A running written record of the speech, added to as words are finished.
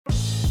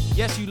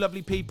Yes, you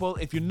lovely people,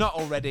 if you're not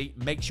already,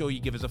 make sure you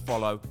give us a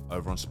follow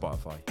over on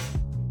Spotify.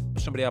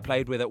 Somebody I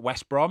played with at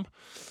West Brom,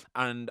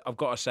 and I've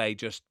got to say,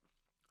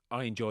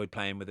 I enjoyed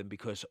playing with him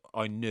because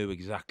I knew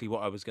exactly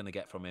what I was going to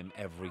get from him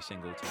every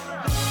single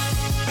time.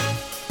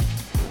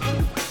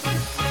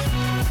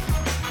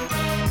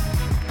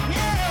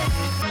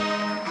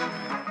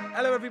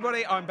 Hello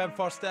everybody, I'm Ben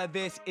Foster.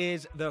 This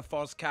is the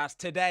Fozcast.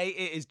 Today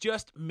it is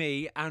just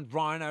me and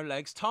Ryan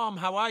O'Legs. Tom,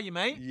 how are you,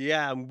 mate?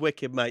 Yeah, I'm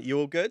wicked, mate. You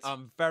all good?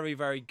 I'm very,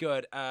 very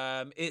good.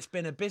 It's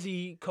been a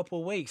busy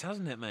couple of weeks,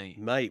 hasn't it, mate?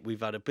 Mate,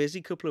 we've had a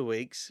busy couple of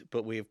weeks,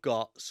 but we've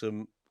got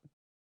some...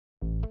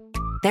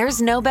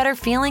 There's no better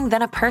feeling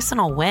than a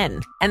personal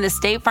win. And the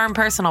State Farm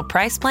Personal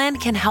Price Plan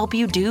can help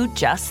you do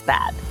just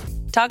that.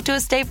 Talk to a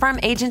State Farm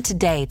agent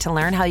today to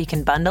learn how you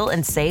can bundle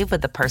and save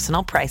with the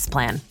Personal Price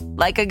Plan.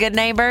 Like a good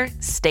neighbor,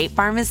 State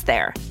Farm is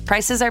there.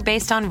 Prices are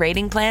based on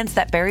rating plans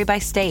that vary by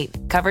state.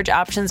 Coverage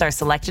options are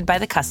selected by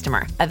the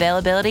customer.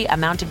 Availability,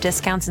 amount of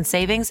discounts and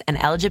savings,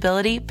 and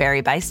eligibility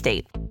vary by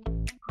state.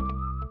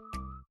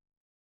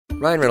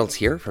 Ryan Reynolds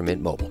here from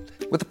Mint Mobile.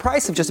 With the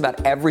price of just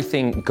about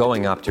everything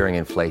going up during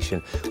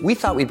inflation, we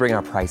thought we'd bring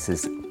our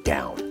prices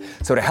down.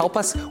 So to help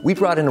us, we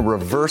brought in a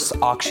reverse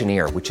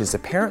auctioneer, which is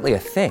apparently a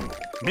thing.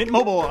 Mint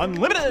Mobile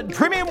Unlimited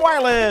Premium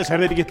Wireless. How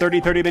to get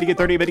 30, 30, bit to get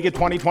 30, bit to get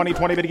 20, 20,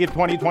 20, bit to get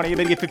 20, 20,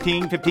 bit to get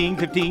 15, 15,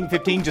 15,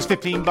 15, just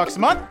 $15 a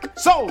month?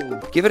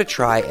 Sold! Give it a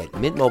try at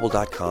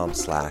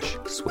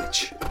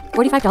mintmobile.com/switch.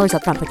 $45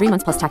 up front for 3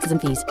 months plus taxes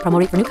and fees. Promo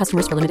rate for new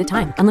customers for limited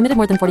time. Unlimited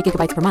more than 40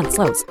 gigabytes per month.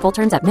 Slows full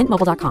terms at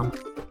mintmobile.com.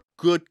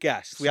 Good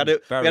guest. We had a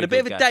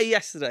bit of a day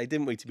yesterday,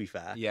 didn't we, to be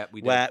fair? Yeah,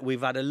 we did. Where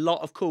we've had a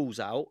lot of calls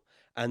out,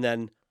 and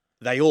then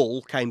they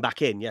all came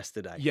back in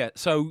yesterday. Yeah,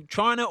 so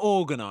trying to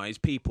organise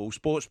people,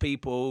 sports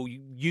people,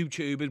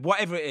 YouTubers,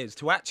 whatever it is,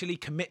 to actually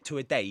commit to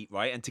a date,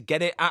 right, and to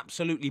get it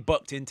absolutely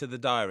booked into the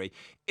diary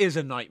is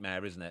a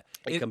nightmare, isn't it?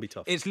 It can be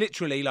tough. It's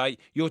literally like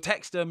you'll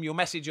text them, you'll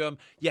message them,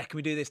 yeah, can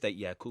we do this date?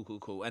 Yeah,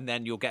 cool. And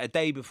then you'll get a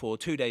day before,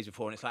 2 days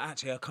before, and it's like,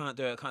 actually, I can't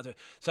do it.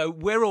 So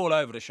we're all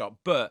over the shop,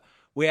 but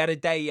we had a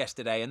day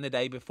yesterday and the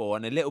day before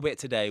and a little bit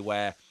today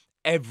where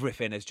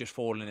everything has just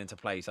fallen into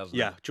place, hasn't it?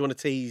 Yeah. Do you want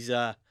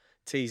to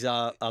tease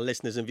our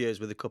listeners and viewers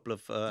with a couple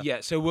of...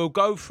 Yeah, so we'll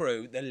go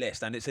through the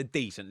list, and it's a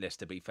decent list,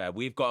 to be fair.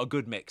 We've got a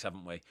good mix,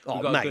 haven't we?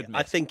 Oh, mate,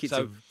 I think it's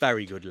a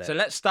very good list. So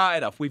let's start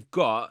it off.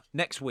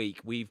 Next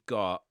week, we've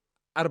got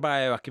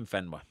Adebayo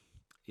Akinfenwa.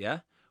 Yeah?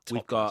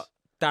 We've got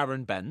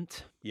Darren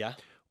Bent. Yeah.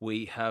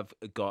 We have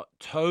got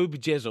Toby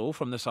Jizzle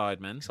from the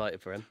Sidemen.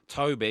 Excited for him.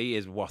 Toby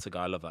is what a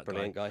guy. I love that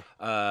Brilliant guy.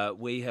 guy.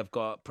 We have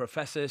got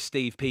Professor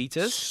Steve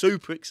Peters.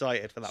 Super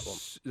excited for that one.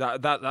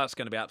 That's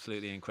going to be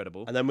absolutely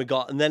incredible. And then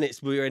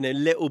we're in a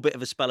little bit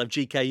of a spell of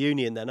GK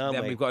Union then, aren't we?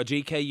 Then we've got a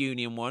GK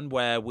Union one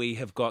where we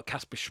have got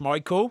Kasper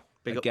Schmeichel.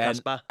 Big Again, up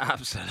Kasper.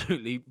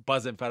 Absolutely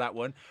buzzing for that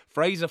one.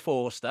 Fraser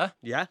Forster.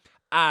 Yeah.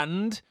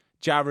 And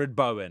Jared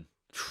Bowen.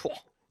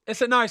 It's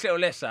a nice little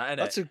list, that, isn't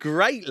it? That's a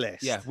great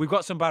list. Yeah, we've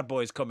got some bad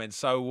boys coming.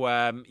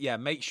 So,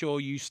 make sure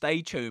you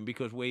stay tuned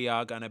because we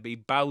are going to be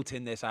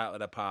belting this out of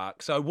the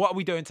park. So what are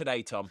we doing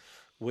today, Tom?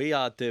 We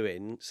are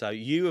doing... So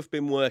you have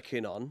been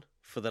working on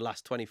for the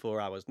last 24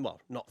 hours.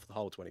 Well, not for the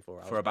whole 24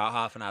 hours. For about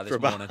half an hour this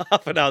morning.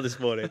 Half an hour this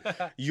morning.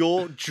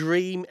 Your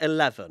Dream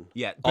 11.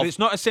 Yeah, but it's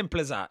not as simple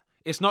as that.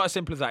 It's not as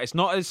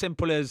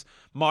simple as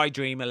my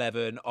Dream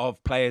 11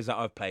 of players that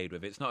I've played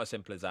with. It's not as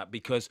simple as that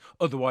because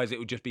otherwise it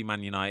would just be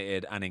Man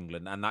United and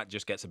England and that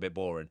just gets a bit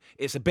boring.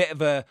 It's a bit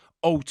of a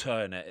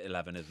alternate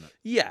 11, isn't it?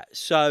 Yeah,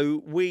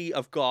 so we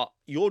have got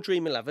your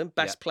Dream 11,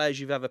 best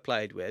players you've ever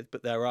played with,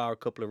 but there are a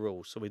couple of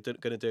rules. So we're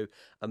going to do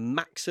a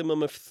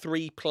maximum of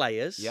 3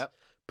 players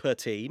per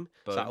team.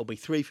 Boom. So that'll be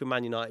 3 for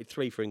Man United,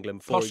 3 for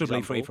England,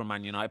 Possibly 3 from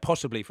Man United,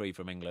 possibly 3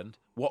 from England.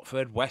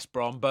 Watford, West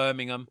Brom,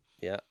 Birmingham.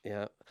 Yeah.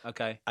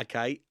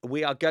 Okay.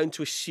 We are going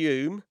to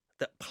assume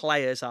that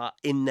players are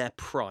in their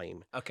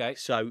prime. Okay.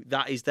 So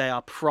that is their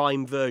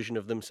prime version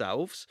of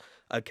themselves.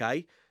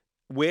 Okay.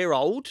 We're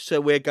old, so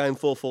we're going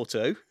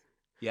 4-4-2.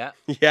 Yeah.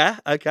 Yeah,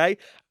 okay.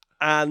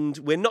 And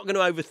we're not going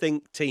to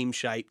overthink team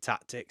shape,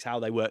 tactics,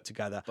 how they work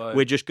together. But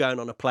we're just going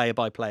on a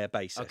player-by-player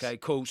basis. Okay,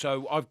 cool.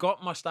 So I've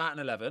got my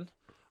starting 11.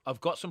 I've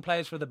got some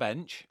players for the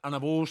bench, and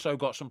I've also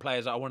got some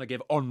players that I want to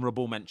give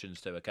honourable mentions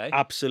to, okay?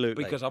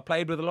 Absolutely. Because I've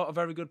played with a lot of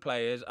very good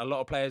players, a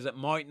lot of players that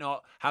might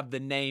not have the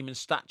name and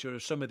stature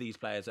of some of these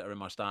players that are in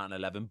my starting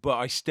 11, but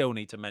I still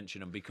need to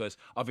mention them because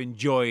I've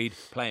enjoyed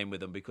playing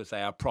with them because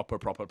they are proper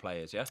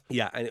players, yeah?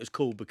 Yeah, and it was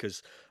cool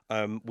because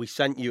we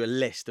sent you a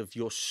list of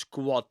your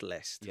squad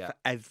list for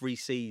every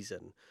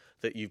season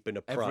that you've been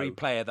a pro. Every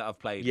player that I've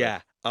played with.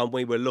 Yeah, and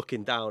we were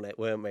looking down it,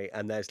 weren't we?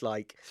 And there's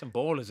like... some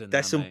ballers in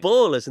there, There's some mate.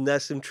 ballers and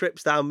there's some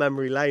trips down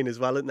memory lane as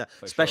well, isn't there?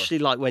 For Especially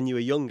like when you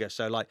were younger.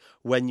 So like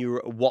when you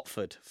were at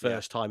Watford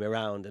first time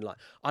around and like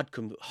I'd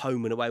come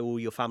home and away, all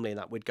your family and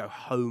that, we'd go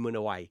home and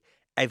away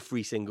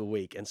every single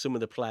week. And some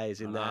of the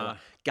players in there, like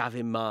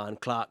Gavin Mann,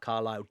 Clark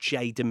Carlisle,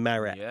 Jayden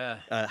Merritt,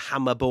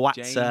 Hammer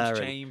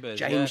Bawatsa,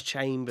 James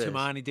Chambers,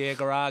 Tumani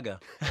Diagaraga.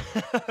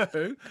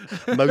 Who?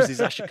 Moses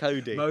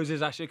Ashikodi.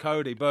 Moses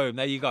Ashikodi. Boom.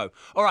 There you go.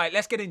 All right,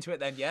 let's get into it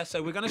then, yeah?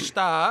 So we're going to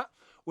start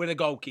with a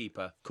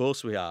goalkeeper. Of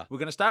course we are. We're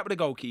going to start with a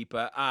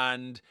goalkeeper,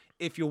 and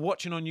if you're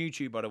watching on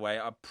YouTube, by the way,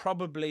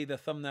 probably the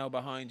thumbnail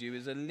behind you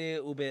is a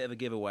little bit of a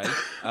giveaway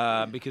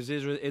because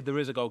there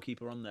is a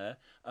goalkeeper on there.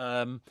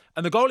 And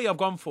the goalie I've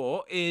gone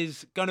for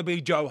is going to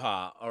be Joe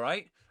Hart, all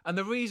right? And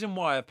the reason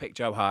why I've picked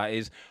Joe Hart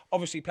is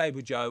obviously played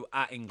with Joe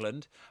at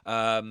England.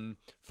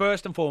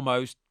 First and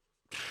foremost,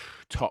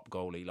 top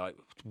goalie, like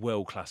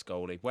world-class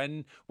goalie.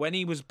 When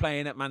he was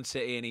playing at Man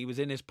City and he was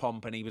in his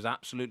pomp and he was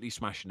absolutely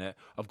smashing it,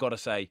 I've got to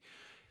say,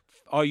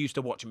 I used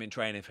to watch him in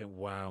training and think,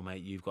 wow,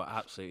 mate, you've got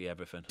absolutely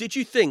everything. Did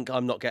you think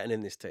I'm not getting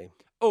in this team?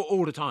 Oh,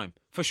 all the time,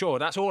 for sure.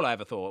 That's all I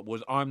ever thought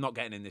was I'm not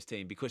getting in this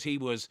team because he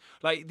was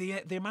like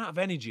the amount of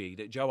energy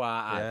that Joe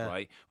Hart had,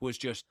 right, was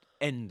just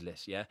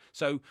endless. Yeah.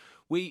 So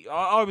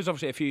I was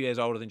obviously a few years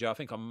older than Joe. I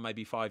think I'm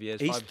maybe 5 years.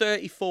 He's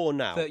 34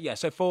 now.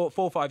 So 4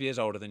 or 5 years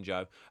older than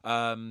Joe.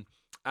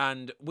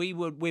 And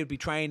we'd be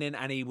training,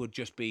 and he would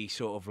just be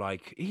sort of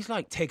like, he's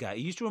like Tigger.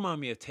 He used to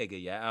remind me of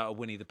Tigger, out of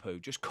Winnie the Pooh,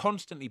 just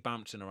constantly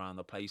bouncing around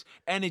the place,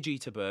 energy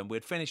to burn.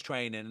 We'd finish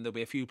training, and there'll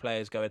be a few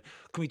players going,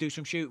 "Can we do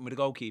some shooting with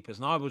the goalkeepers?"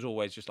 And I was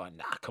always just like,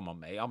 "Nah, come on,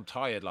 mate. I'm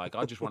tired. Like,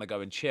 I just want to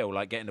go and chill,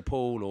 like get in the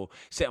pool or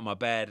sit on my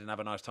bed and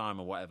have a nice time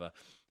or whatever."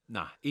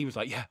 Nah, he was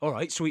like, yeah, all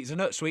right, sweet as a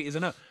nut, sweet as a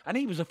nut. And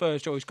he was a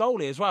first choice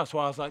goalie as well. So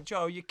I was like,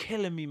 Joe, you're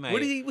killing me,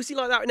 mate. Was he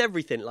like that in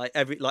everything? Like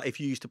if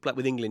you used to play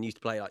with England, you used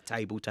to play like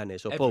table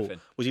tennis or pool.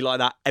 Was he like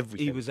that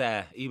everything? He was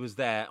there. He was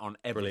there on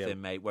everything,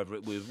 brilliant, mate. Whether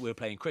we were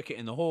playing cricket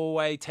in the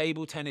hallway,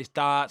 table tennis,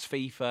 darts,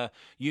 FIFA,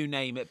 you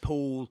name it,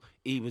 pool.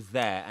 He was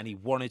there, and he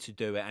wanted to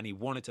do it, and he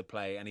wanted to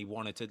play, and he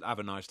wanted to have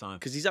a nice time.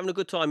 Because he's having a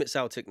good time at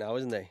Celtic now,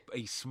 isn't he?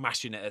 He's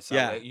smashing it at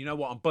Celtic. Yeah. You know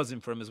what? I'm buzzing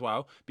for him as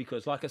well,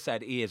 because like I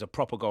said, he is a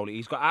proper goalie.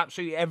 He's got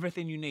absolutely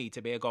everything you need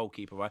to be a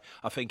goalkeeper, right?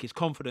 I think his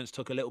confidence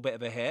took a little bit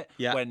of a hit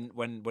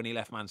when he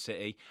left Man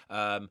City.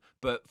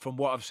 But from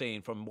what I've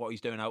seen, from what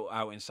he's doing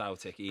out in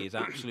Celtic, he is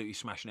absolutely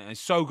smashing it. And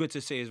it's so good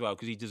to see as well,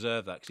 because he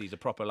deserved that, because he's a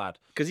proper lad.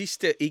 Because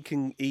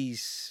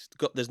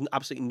there's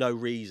absolutely no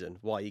reason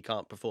why he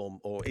can't perform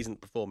or isn't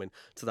performing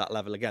to that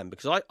level again,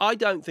 because I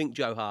don't think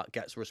Joe Hart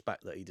gets the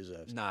respect that he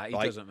deserves. Nah, he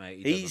doesn't,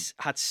 mate. He's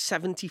had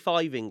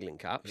 75 England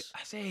caps.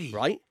 Has he?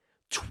 Right?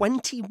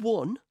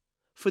 21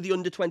 for the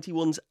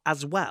under-21s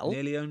as well.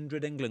 Nearly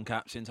 100 England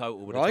caps in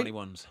total with the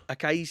 21s.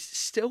 Okay, he's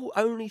still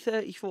only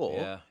 34.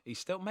 Yeah, he's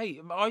still, mate.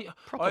 I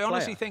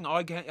honestly think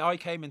I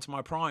came into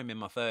my prime in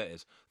my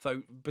 30s.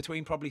 So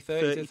between probably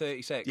 30 to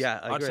 36,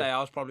 I'd say I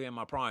was probably in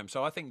my prime.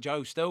 So I think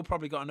Joe's still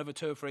probably got another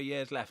 2 or 3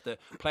 years left at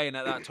playing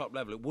at that top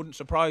level. It wouldn't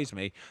surprise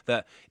me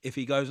that if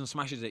he goes and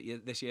smashes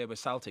it this year with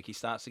Celtic, he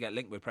starts to get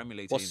linked with Premier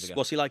League teams again.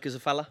 What's he like as a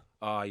fella?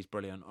 Oh, he's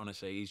brilliant.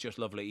 Honestly, he's just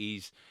lovely.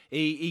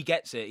 He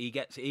gets it. He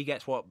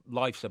gets what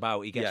life's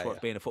about. He gets what's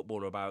being a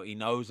footballer about. He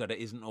knows that it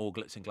isn't all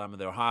glitz and glamour.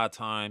 There are hard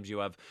times.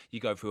 You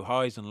go through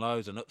highs and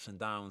lows and ups and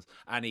downs.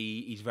 And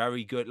he's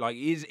very good. Like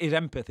his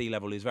empathy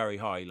level is very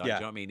high. Like, do you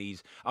know what I mean?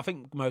 I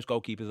think most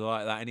goalkeepers are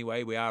like that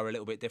anyway. We are a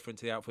little bit different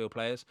to the outfield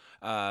players,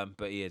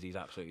 but he's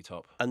absolutely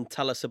top. And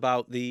tell us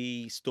about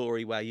the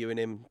story where you and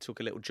him took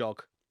a little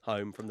jog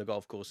home from the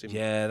golf course.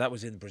 Yeah, that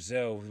was in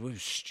Brazil. We were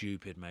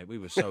stupid, mate. We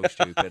were so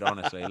stupid,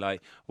 honestly.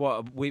 Like,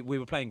 we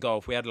were playing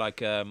golf. We had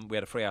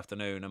a free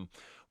afternoon, and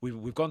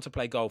we've gone to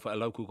play golf at a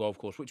local golf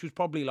course, which was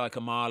probably like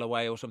a mile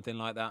away or something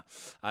like that.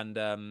 And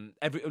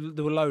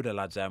there were a load of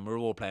lads there, and we were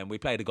all playing. We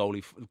played a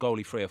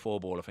goalie 3 or 4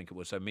 ball, I think it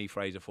was. So me,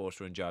 Fraser,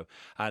 Forster, and Joe.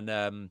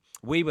 And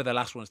we were the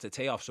last ones to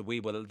tee off, so we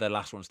were the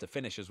last ones to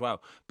finish as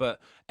well.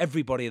 But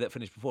everybody that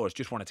finished before us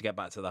just wanted to get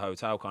back to the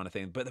hotel kind of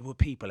thing. But there were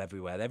people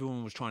everywhere.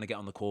 Everyone was trying to get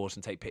on the course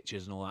and take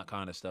pictures and all that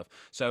kind of stuff.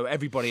 So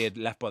everybody had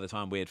left by the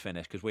time we had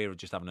finished, because we were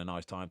just having a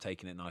nice time,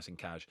 taking it nice and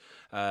cash.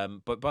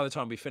 But by the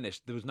time we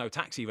finished, there was no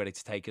taxi ready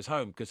to take us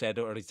home, because they had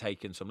already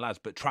taken some lads.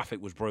 But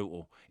traffic was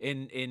brutal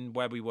in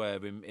where we were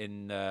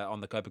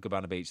on the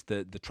Copacabana beach.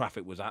 The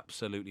traffic was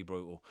absolutely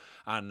brutal,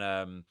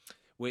 and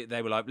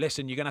they were like,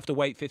 listen, you're gonna have to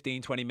wait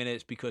 15-20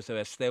 minutes because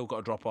they've still got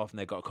to drop off and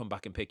they've got to come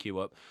back and pick you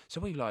up. So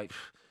we like,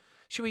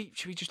 should we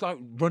just like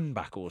run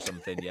back or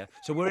something? Yeah.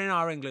 So we're in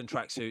our England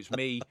tracksuits,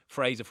 me,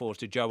 Fraser,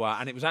 Forster, Joe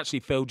Hart, and it was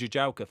actually Phil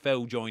Jajalka.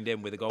 Phil joined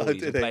in with the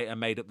goalies and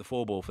made up the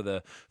 4 ball for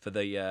the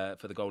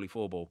goalie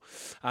 4 ball.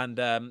 And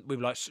we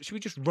were like, should we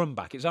just run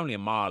back? It's only a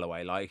mile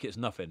away, like it's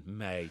nothing,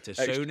 mate. As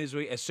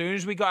soon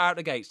as we got out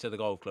the gates to the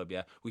golf club,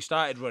 we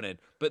started running,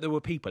 but there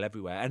were people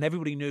everywhere, and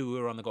everybody knew we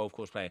were on the golf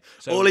course playing.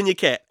 So all in your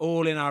kit,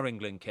 all in our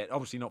England kit.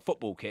 Obviously not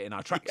football kit, in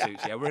our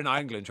tracksuits. We're in our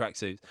England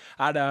tracksuits,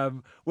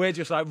 and we're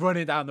just like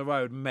running down the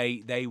road, mate.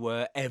 They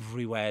were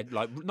everywhere,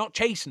 like not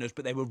chasing us,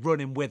 but they were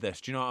running with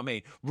us. Do you know what I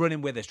mean?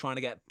 Running with us, trying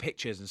to get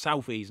pictures and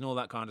selfies and all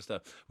that kind of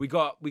stuff. We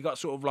got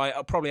sort of like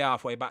probably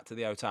halfway back to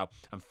the hotel,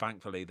 and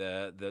thankfully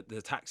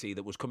the taxi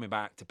that was coming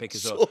back to pick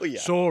us up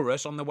saw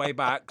us on the way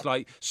back,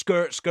 like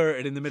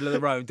skirted in the middle of the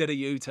road, did a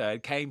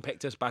U-turn, came,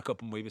 picked us back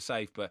up, and we were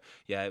safe. But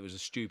yeah, it was a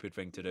stupid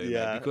thing to do,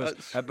 mate,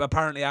 because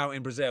apparently out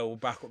in Brazil,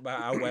 back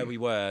out where we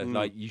were,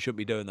 like you shouldn't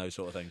be doing those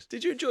sort of things.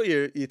 Did you enjoy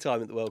your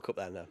time at the World Cup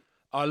then? Now?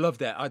 I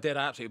loved it. I did.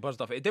 I absolutely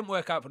buzzed off it. It didn't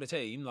work out for the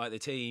team. Like the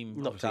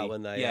team Knocked out,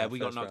 weren't they? Yeah, Yeah, we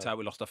got first knocked round. out.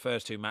 We lost our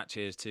first 2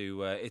 matches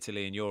to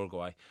Italy and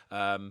Uruguay.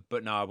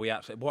 But no, we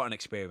absolutely what an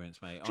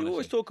experience, mate. Do you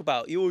always talk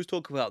about? You always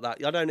talk about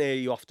that. I don't hear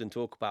you often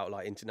talk about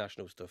like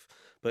international stuff,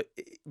 but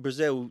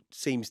Brazil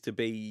seems to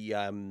be.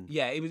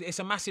 Yeah, it's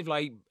a massive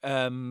like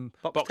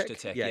box to tick?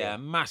 tick. Yeah, Yeah, yeah.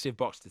 massive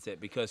box to tick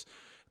because.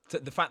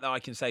 The fact that I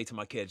can say to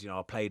my kids,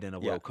 I played in a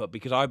Yeah. World Cup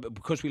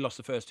because we lost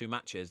the first 2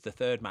 matches. The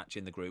third match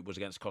in the group was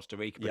against Costa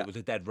Rica, but Yeah. it was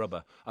a dead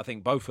rubber. I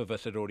think both of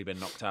us had already been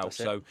knocked out,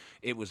 That's it. so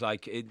it was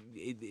like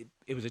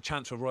it was a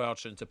chance for Roy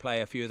Hodgson to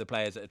play a few of the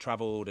players that had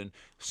travelled and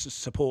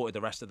supported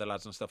the rest of the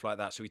lads and stuff like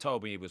that. So he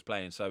told me he was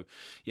playing. So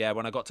yeah,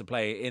 when I got to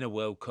play in a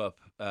World Cup,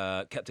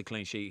 kept a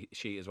clean sheet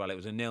as well. It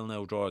was a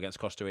 0-0 draw against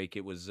Costa Rica.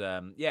 It was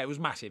it was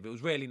massive. It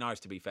was really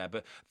nice, to be fair.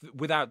 But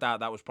without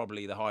doubt, that was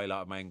probably the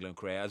highlight of my England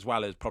career, as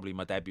well as probably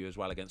my debut as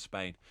well against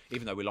Spain.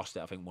 Even though we lost it,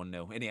 I think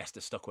 1-0.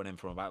 Iniesta stuck one in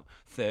from about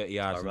 30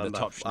 yards. And the remember.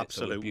 top schnitzel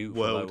Absolute was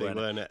beautiful, worldie, though,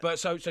 weren't it? But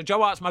so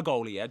Joe Hart's my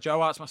goalie. Yeah, Joe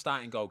Hart's my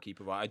starting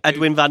goalkeeper. Right,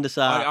 Edwin van der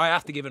Sar. I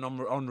have to give an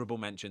honourable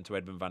mention to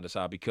Edwin van der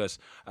Sar because.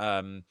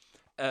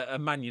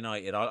 At Man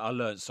United, I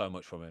learned so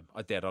much from him.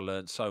 I did. I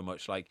learned so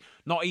much, like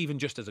not even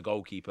just as a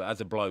goalkeeper, as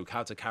a bloke,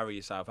 how to carry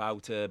yourself, how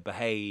to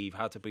behave,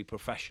 how to be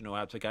professional,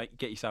 how to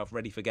get yourself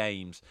ready for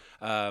games.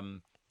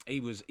 He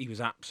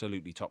was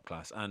absolutely top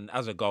class, and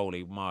as a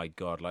goalie, my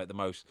God, like the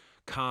most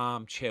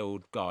calm,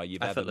 chilled guy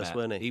you've Effortless, ever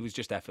met. weren't he? He was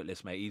just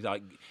effortless, mate.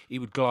 He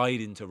would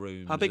glide into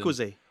rooms. How big and- was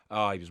he?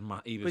 Oh, he was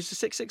Was he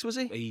 6'6", was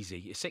he?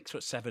 easy.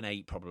 6'7",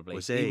 8" probably.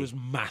 Was he? was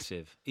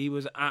massive. He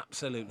was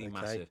absolutely Okay.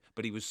 massive.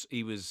 But he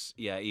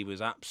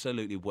was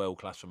absolutely world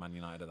class for Man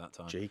United at that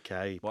time.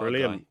 GK, What a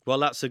brilliant. guy. Well,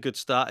 that's a good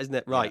start, isn't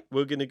it? Right,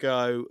 we're going to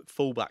go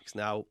fullbacks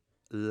now.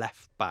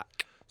 Left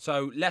back.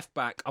 So left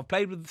back, I've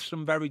played with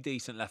some very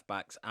decent left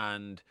backs,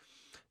 and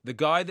the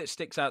guy that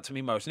sticks out to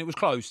me most, and it was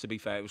close, to be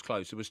fair, it was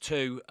close. There was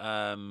 2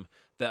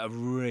 that are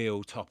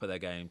real top of their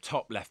game,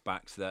 top left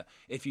backs. That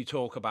if you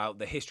talk about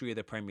the history of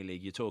the Premier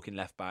League, you're talking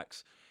left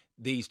backs.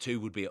 These 2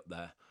 would be up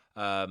there.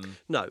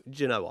 No,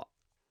 do you know what?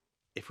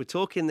 If we're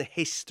talking the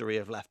history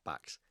of left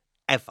backs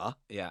ever,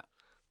 Yeah,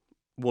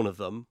 one of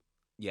them,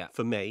 yeah.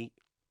 for me,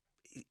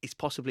 is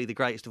possibly the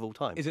greatest of all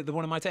time. Is it the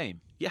one on my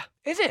team? Yeah,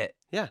 Is it?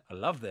 yeah. I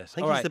love this. I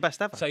think All he's right. the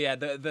best ever. So yeah,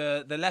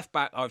 the left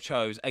back I've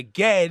chose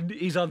again.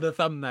 He's on the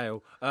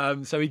thumbnail,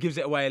 so he gives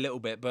it away a little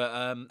bit. But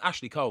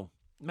Ashley Cole,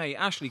 mate,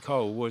 Ashley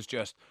Cole was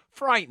just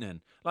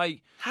frightening.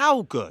 Like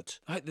How good?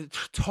 the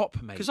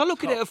top, mate. Because I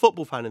look at it as a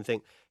football fan and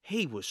think,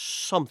 he was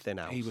something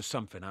else. He was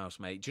something else,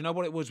 mate. Do you know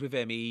what it was with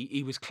him?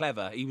 He was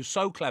clever. He was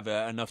so clever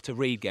enough to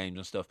read games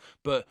and stuff.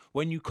 But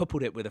when you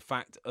coupled it with the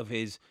fact of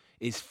his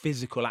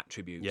physical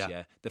attributes,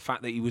 Yeah. the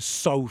fact that he was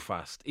so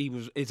fast,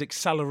 his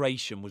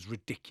acceleration was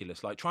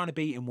ridiculous. Like trying to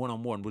beat him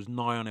 1-on-1 was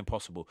nigh on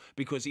impossible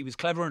because he was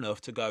clever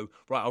enough to go,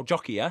 right, I'll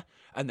jockey you,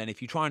 and then if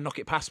you try and knock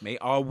it past me,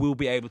 I will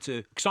be able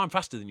to, because I'm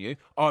faster than you,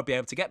 I'll be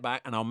able to get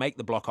back and I'll make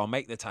the block, I'll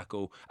make the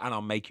tackle, and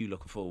I'll make you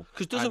look a fool.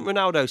 Because doesn't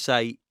Ronaldo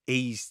say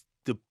he's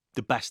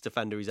the best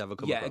defender he's ever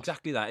come Yeah, across?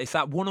 exactly that. It's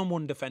that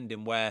one-on-one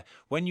defending where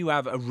when you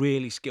have a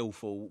really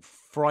skillful,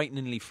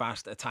 frighteningly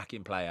fast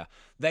attacking player,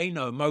 they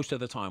know most of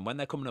the time when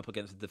they're coming up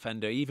against a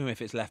defender, even if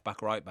it's left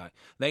back or right back,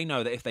 they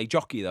know that if they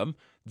jockey them,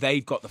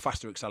 they've got the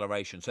faster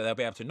acceleration. So they'll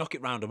be able to knock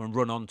it round them and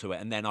run onto it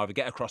and then either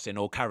get a cross in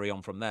or carry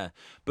on from there.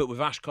 But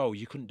with Ash Cole,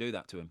 you couldn't do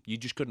that to him. You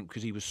just couldn't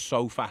because he was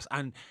so fast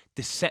and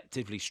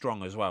deceptively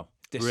strong as well.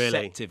 Really?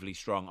 Deceptively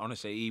strong.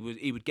 Honestly,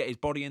 he would get his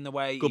body in the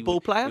way. Good He ball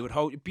would- player? He would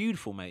hold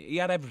beautiful, mate. He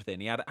had everything.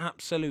 He had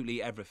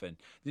absolutely everything.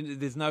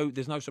 There's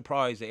no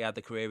surprise that he had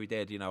the career he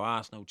did.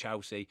 Arsenal,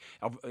 Chelsea.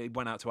 He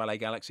went out to LA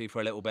Galaxy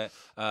for a little bit.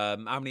 How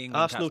many England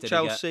Arsenal, caps did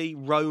he get? Chelsea,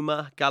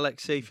 Roma,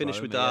 Galaxy,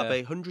 finished with Roma, Derby.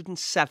 yeah.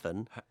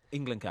 107.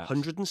 England caps.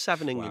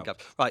 107 England Wow.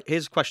 caps. Right,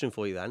 here's a question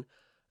for you then.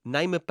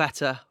 Name a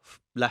better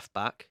left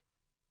back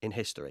in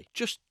history.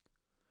 Just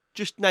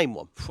name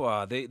one.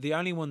 Phew, the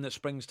only one that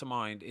springs to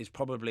mind is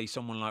probably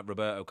someone like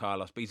Roberto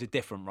Carlos, but he's a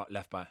different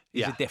left back.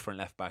 He's Yeah. a different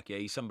left back. Yeah,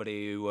 he's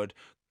somebody who would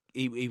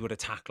he would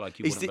attack like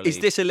you Is, wouldn't is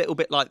believe. this a little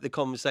bit like the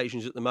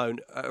conversations at the moment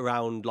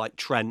around like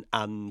Trent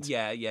and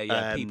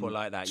Yeah. People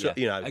like that. so,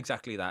 Yeah,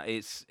 exactly that.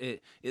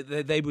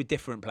 They were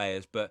different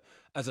players, but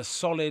as a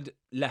solid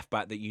left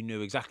back that you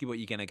knew exactly what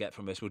you're going to get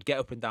from us, would get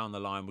up and down the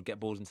line, would get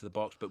balls into the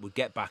box, but would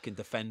get back and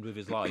defend with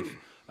his life.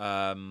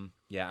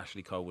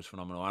 Ashley Cole was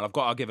phenomenal, and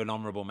I'll give an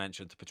honourable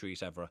mention to Patrice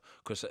Evra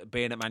because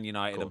being at Man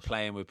United and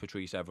playing with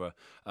Patrice Evra.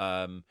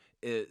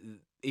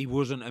 He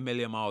wasn't a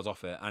million miles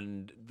off it,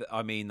 and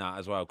I mean that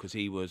as well because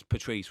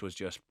Patrice was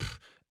just.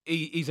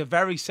 He's a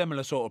very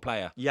similar sort of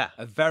player. Yeah.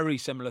 A very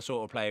similar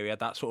sort of player. He had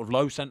that sort of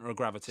low centre of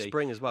gravity.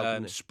 Spring as well,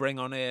 didn't he? Spring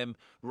on him,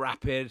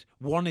 rapid,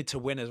 wanted to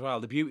win as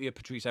well. The beauty of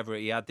Patrice Evra,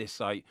 he had this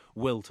like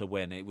will to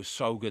win. It was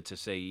so good to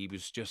see. He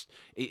was just,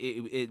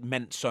 it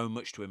meant so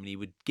much to him, and he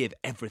would give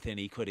everything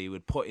he could. He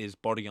would put his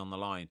body on the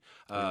line.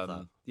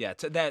 Yeah,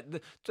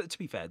 to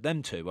be fair,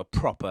 them two are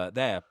proper.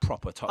 They're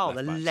proper top. Oh,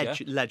 left the backs,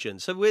 yeah?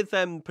 legend. So with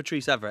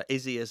Patrice Evra,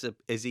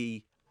 is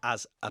he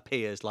as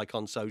appears, like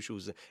on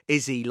socials?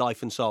 Is he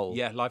life and soul?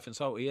 Yeah, life and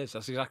soul. He is.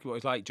 That's exactly what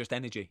he's like. Just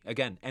energy.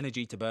 Again,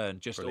 energy to burn.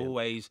 Just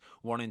always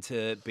wanting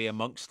to be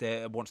amongst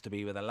it. Wants to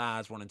be with the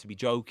lads. Wanting to be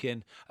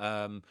joking.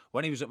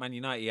 When he was at Man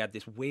United, he had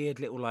this weird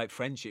little like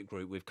friendship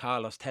group with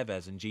Carlos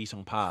Tevez and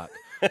Ji-sung Park.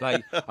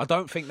 Like, I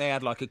don't think they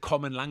had like a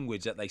common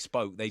language that they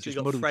spoke. They just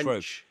you got muddled French,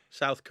 through.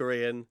 South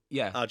Korean,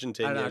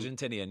 Argentinian. And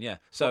Argentinian, yeah.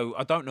 So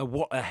I don't know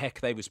what the heck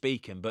they were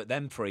speaking, but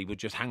them three would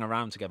just hang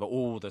around together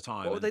all the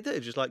time. What would they do?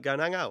 Just like go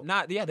and hang out?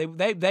 Nah, yeah,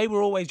 they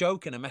were always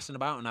joking and messing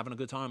about and having a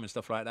good time and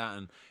stuff like that.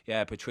 And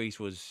yeah, Patrice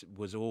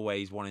was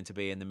always wanting to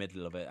be in the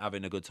middle of it,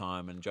 having a good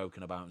time and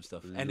joking about and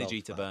stuff.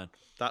 Energy to burn.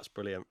 That's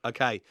brilliant.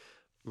 Okay.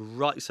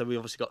 Right, so we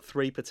obviously got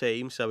 3 per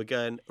team, so we're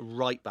going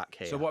right back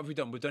here. So what have we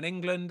done? We've done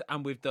England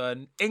and we've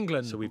done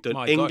England. So we've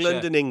done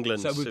England and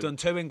England. So we've done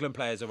 2 England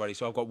players already.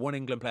 So I've got 1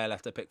 England player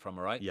left to pick from,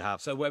 all right? You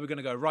have. So where are we going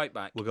to go? Right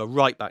back? We'll go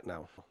right back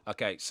now.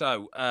 Okay,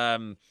 so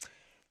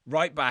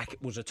right back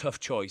was a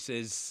tough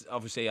choice.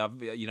 Obviously, I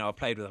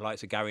played with the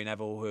likes of Gary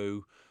Neville,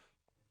 who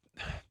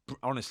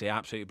honestly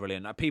absolutely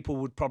brilliant. People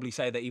would probably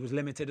say that he was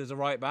limited as a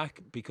right back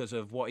because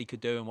of what he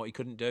could do and what he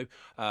couldn't do,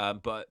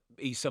 but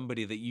he's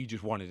somebody that you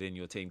just wanted in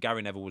your team.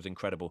 Gary Neville was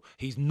incredible.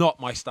 He's not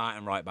my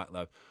starting right back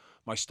though.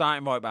 My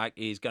starting right back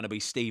is going to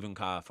be Stephen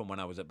Carr from when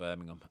I was at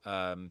Birmingham.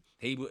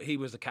 He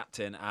was the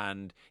captain,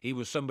 and he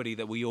was somebody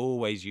that we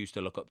always used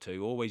to look up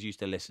to, always used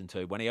to listen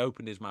to. When he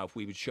opened his mouth,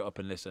 we would shut up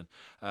and listen.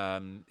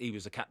 He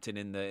was the captain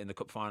in the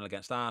cup final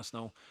against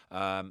Arsenal,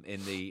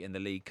 in the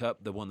League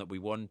Cup, the one that we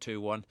won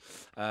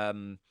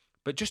 2-1.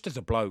 But just as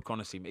a bloke,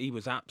 honestly, he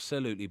was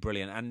absolutely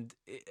brilliant. And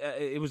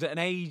it was at an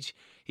age.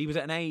 He was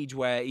at an age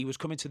where he was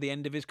coming to the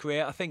end of his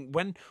career. I think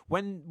when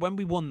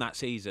we won that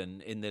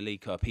season in the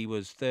League Cup, he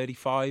was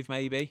 35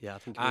 maybe. Yeah, I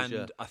think he was,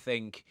 yeah. I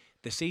think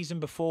the season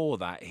before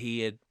that,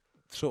 he had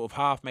sort of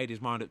half made his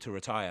mind up to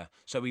retire.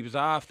 So he was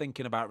half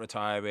thinking about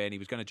retiring. He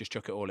was going to just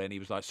chuck it all in. He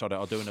was like, sorry,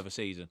 I'll do another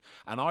season.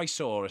 And I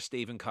saw a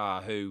Stephen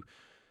Carr who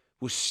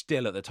was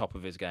still at the top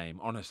of his game.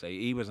 Honestly,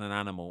 he was an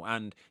animal,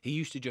 and he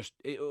used to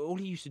all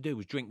he used to do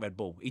was drink Red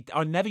Bull.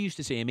 I never used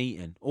to see him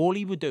eating. All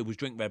he would do was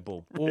drink Red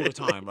Bull all the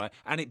time, right?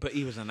 But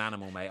he was an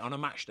animal, mate. On a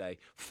match day,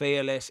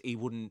 fearless. He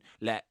wouldn't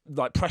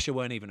pressure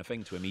weren't even a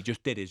thing to him. He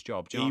just did his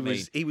job. Do you know what I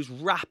mean? He was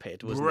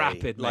rapid, wasn't he?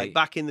 Rapid, mate. Like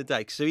back in the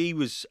day. So he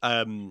was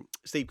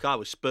Steve Carr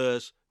was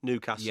Spurs,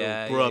 Newcastle,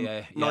 Brum,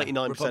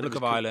 99% Republic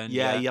of Ireland.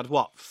 Yeah, he had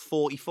what,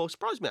 44?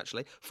 Surprised me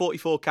actually.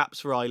 44 caps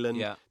for Ireland.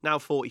 Yeah. Now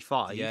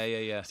 45.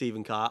 Yeah.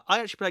 Stephen Carr. I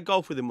actually played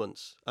golf with him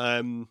once.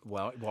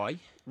 Well, why?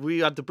 We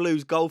had the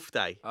Blues golf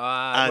day. Where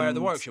at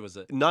the Warwickshire was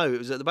it? No, it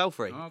was at the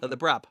Belfry, okay. at the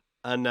Brab.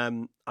 And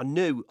I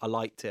knew I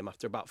liked him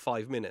after about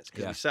 5 minutes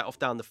because we set off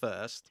down the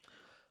first,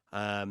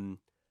 and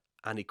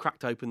he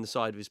cracked open the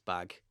side of his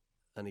bag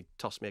and he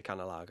tossed me a can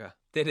of lager.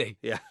 Did he?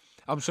 Yeah.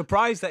 I'm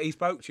surprised that he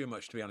spoke to you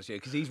much, to be honest with you,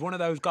 because he's one of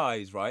those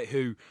guys, right,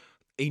 who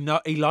he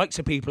likes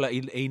the people that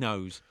he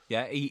knows.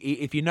 Yeah,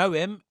 if you know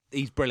him,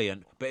 he's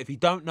brilliant. But if you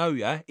don't know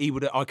you,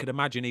 I could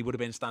imagine he would have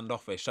been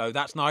standoffish. So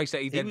that's nice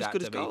that he did that. He was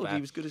good as gold.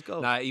 He was good as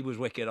gold. No, he was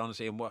wicked,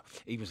 honestly. And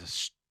he was a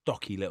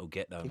stocky little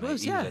git though. He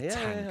was a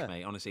tank,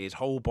 mate. Honestly, his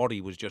whole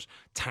body was just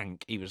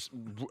tank. He was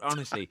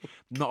honestly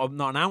not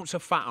an ounce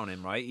of fat on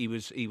him. Right? He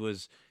was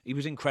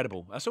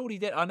incredible. That's all he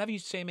did. I never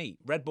used to see him eat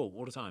Red Bull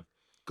all the time.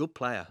 Good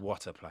player.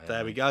 What a player.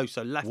 There we go.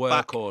 So left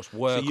back. Workhorse.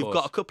 So you've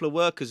got a couple of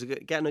workers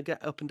getting to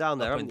get up and down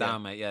there, Up and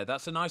down, mate. Yeah,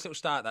 that's a nice little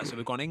start. So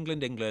we've gone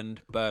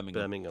England,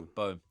 Birmingham.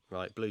 Boom.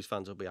 Right, Blues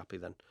fans will be happy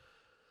then.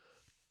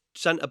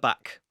 Centre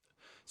back.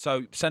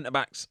 So centre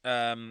backs.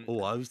 We're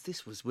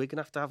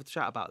gonna have to have a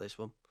chat about this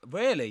one.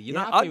 Really, you're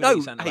not happy with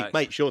these centre backs? Hey,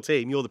 mate, it's your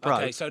team. You're the pro.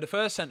 Okay, so the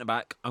first centre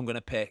back I'm going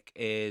to pick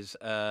is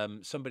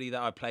somebody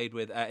that I played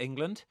with at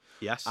England.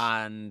 Yes.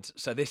 And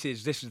so this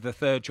is the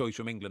third choice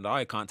from England.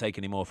 I can't take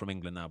any more from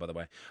England now, by the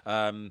way.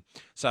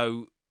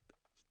 So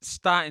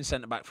starting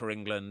centre back for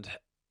England,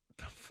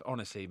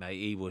 honestly, mate,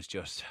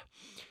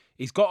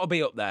 he's got to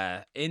be up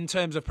there in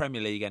terms of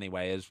Premier League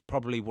anyway, as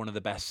probably one of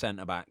the best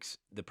centre backs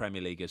the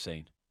Premier League has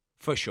seen.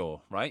 For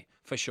sure, right?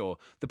 For sure.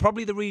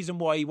 Probably the reason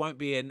why he won't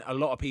be in a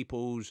lot of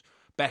people's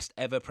best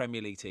ever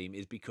Premier League team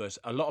is because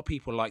a lot of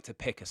people like to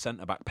pick a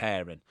centre-back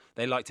pairing.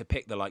 They like to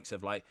pick the likes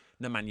of like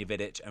Nemanja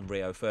Vidic and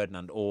Rio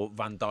Ferdinand, or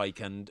Van Dijk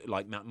and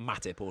like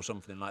Matip or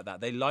something like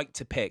that. They like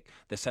to pick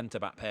the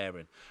centre-back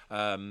pairing.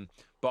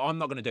 But I'm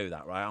not going to do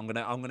that, right? I'm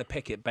going to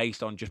pick it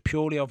based on just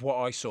purely of what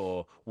I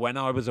saw when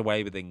I was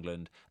away with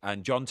England,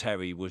 and John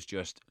Terry was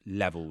just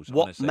levels.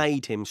 What honestly.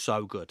 made him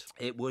so good?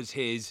 It was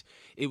his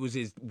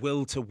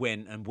will to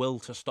win and will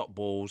to stop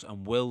balls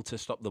and will to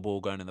stop the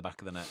ball going in the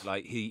back of the net.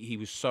 Like he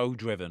was so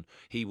driven.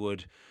 He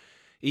would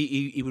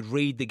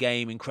read the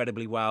game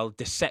incredibly well,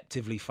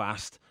 deceptively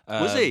fast.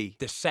 Was he?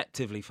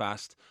 Deceptively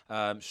fast,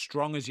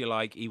 strong as you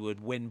like. He would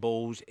win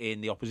balls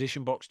in the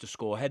opposition box to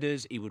score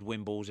headers. He would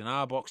win balls in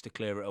our box to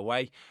clear it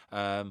away.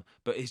 But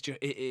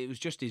it was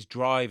just his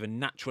drive and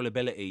natural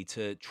ability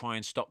to try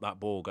and stop that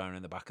ball going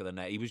in the back of the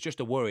net. He was just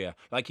a worrier.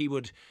 Like he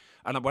would.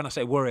 And when I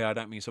say worrier, I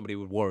don't mean somebody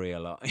who would worry a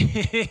lot.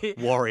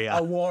 Warrior.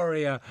 A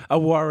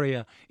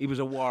warrior. He was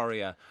a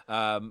warrior.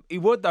 He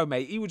would, though,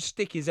 mate. He would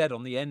stick his head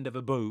on the end of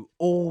a boot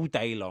all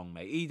day long,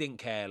 mate. He didn't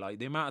care. Like,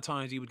 the amount of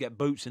times he would get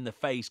boots in the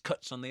face,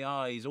 cuts on the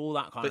eyes, all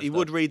that kind of stuff. But he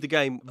would read the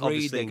game,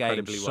 obviously,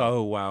 incredibly well.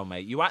 So well,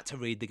 mate. You had to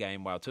read the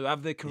game well. To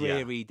have the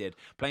career he did,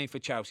 playing for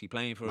Chelsea,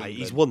 playing for England.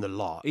 He's won the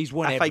lot. He's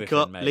won FA everything,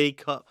 Cup, mate. League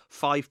Cup,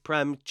 5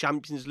 Prem,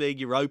 Champions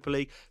League, Europa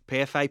League,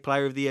 PFA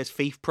Player of the Year,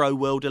 FIFA Pro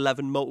World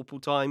 11 multiple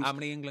times. How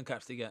many England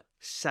caps did he get?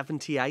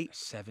 78.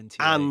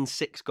 78. And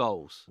 6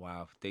 goals.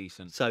 Wow,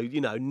 decent. So,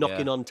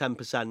 knocking on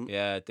 10%.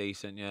 Yeah,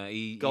 decent. Yeah,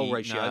 Goal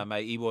ratio. Nah,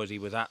 mate, he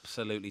was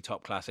absolutely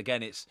top class.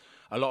 Again, it's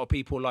a lot of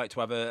people like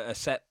to have a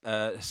set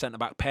centre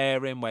back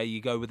pairing where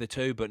you go with the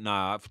two, but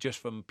nah, just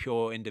from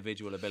pure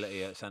individual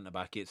ability at centre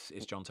back, it's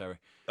John Terry.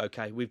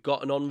 Okay, we've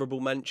got an honourable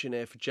mention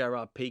here for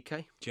Gerard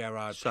Piqué.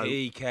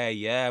 Piqué,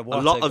 yeah. What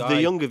a lot of guy.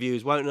 the younger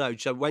viewers won't know.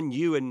 So when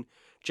you and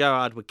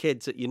Gerard were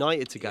kids at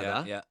United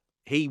together,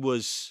 he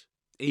was.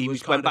 He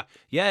was kind back.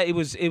 Yeah, it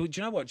was. Do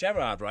you know what,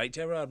 Gerard? Right,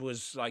 Gerard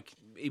was like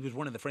he was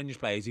one of the fringe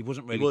players. He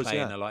wasn't really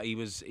playing a lot. He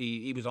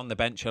was on the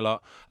bench a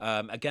lot.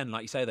 Again,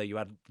 like you say, though, you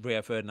had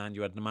Rio Ferdinand,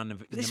 you had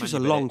Nemanja. This was a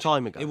long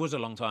time ago. It was a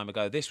long time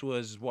ago. This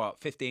was what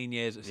 15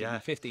 years.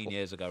 15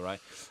 years ago, right?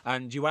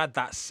 And you had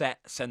that set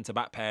centre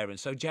back pairing.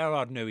 So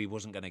Gerard knew he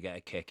wasn't going to get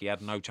a kick. He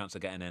had no chance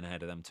of getting in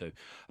ahead of them two.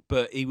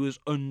 But he was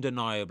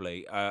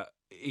undeniably.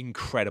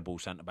 Incredible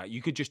centre back.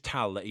 You could just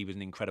tell that he was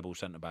an incredible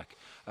centre back.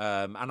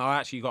 And I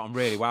actually got on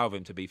really well with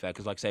him, to be fair,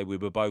 because like I say, we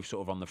were both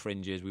sort of on the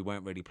fringes. We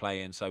weren't really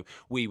playing, so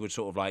we would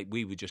sort of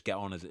we would just get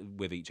on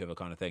with each other,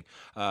 kind of thing.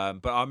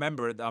 But I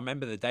remember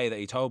the day that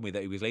he told me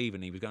that he was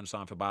leaving. He was going to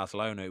sign for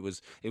Barcelona. It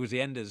was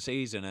the end of the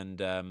season,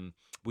 and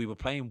we were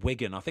playing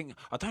Wigan. I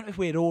don't know if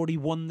we had already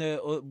won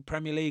the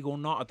Premier League or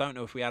not. I don't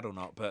know if we had or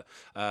not, but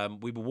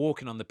we were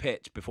walking on the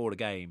pitch before the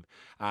game,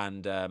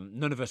 and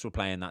none of us were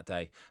playing that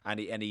day. And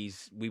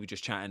we were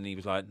just chatting, and he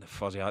was like,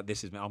 "Fozzie,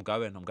 this is me. I'm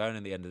going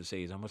in the end of the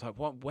season." I was like,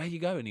 "What? Where are you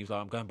going?" He was like,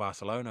 "I'm going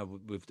Barcelona.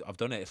 I've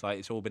done it. It's like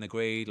it's all been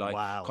agreed.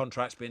 Like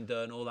contract's been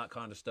done, all that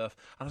kind of stuff."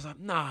 And I was like,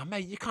 "Nah,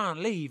 mate, you can't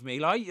leave me.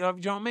 Like, do you know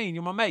what I mean?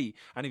 You're my mate."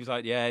 And he was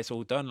like, "Yeah, it's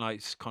all done.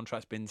 Like,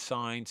 contract's been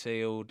signed,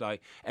 sealed,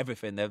 like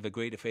everything. They've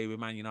agreed a fee with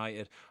Man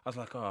United." I was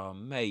like, "Oh,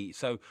 mate."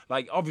 So,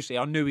 like, obviously,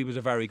 I knew he was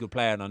a very good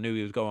player, and I knew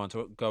he was go on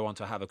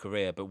to have a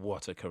career. But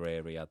what a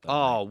career he had!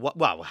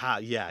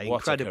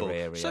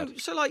 Incredible.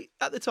 So, like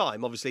at the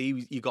time,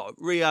 obviously, you got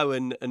Rio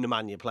and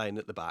Nemanja playing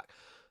at the back.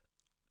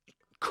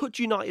 Could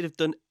United have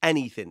done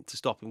anything to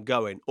stop him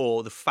going,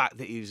 or the fact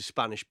that he was a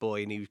Spanish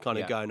boy and he was kind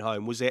of going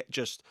home? Was it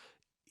just?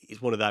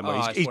 It's one of them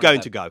where he's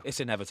going to go. It's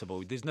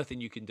inevitable. There's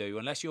nothing you can do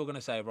unless you're going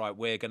to say, right,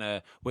 we're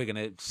gonna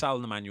sell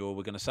Nemanja, or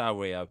we're going to sell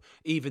Rio.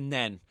 Even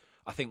then,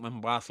 I think when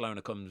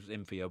Barcelona comes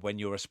in for you, when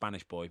you're a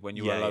Spanish boy, when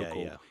you're a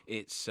local,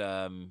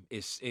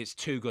 it's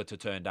too good to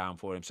turn down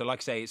for him. So,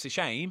 like I say, it's a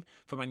shame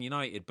for Man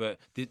United, but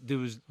there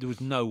was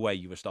no way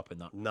you were stopping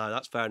that. No,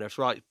 that's fair enough.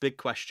 Right, big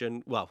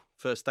question. Well,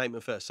 first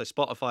statement first. So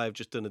Spotify have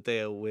just done a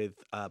deal with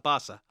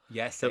Barca.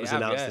 Yes, that was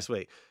announced this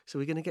week. So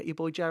we're going to get your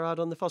boy Gerard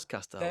on the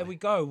Fozcast. There we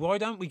go. Why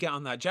don't we get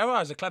on that?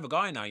 Gerard's a clever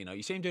guy now.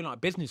 You see him doing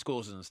like business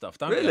courses and stuff,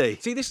 don't you? Really?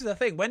 See, this is the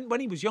thing. When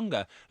he was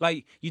younger,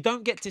 like you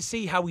don't get to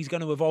see how he's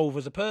going to evolve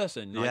as a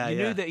person. Like, you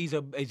knew that he's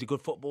a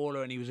good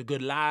footballer and he was a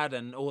good lad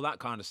and all that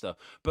kind of stuff.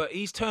 But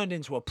he's turned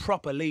into a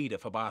proper leader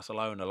for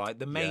Barcelona, like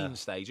the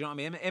mainstay. Do you know what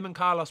I mean? Him and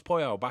Carlos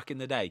Puyol back in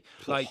the day,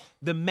 like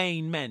the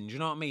main men. Do you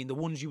know what I mean? The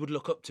ones you would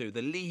look up to,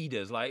 the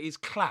leaders. Like it's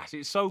class.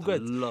 It's so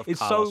good. It's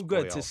Carlos so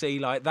good Puyol. To see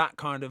like that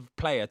kind of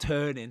player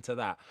turn into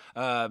that.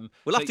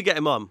 We'll have to get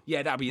him on.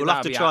 Yeah, that'd be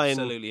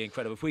absolutely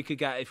incredible. If we could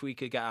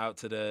get out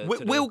to the.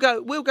 We'll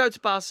go to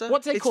Barca.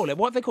 What do they call it?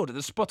 What have they called it? The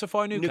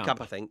Spotify Nou Camp. Nou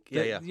Camp, I think.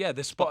 Yeah.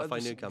 The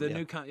Spotify Nou Camp. The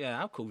Nou Camp. Yeah,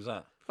 how cool is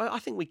that? Well, I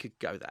think we could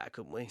go there,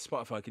 couldn't we?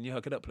 Spotify, can you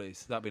hook it up,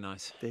 please? That'd be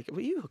nice.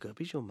 Will you hook up?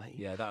 He's your mate.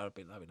 Yeah, that'd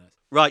be nice.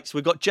 Right, so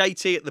we've got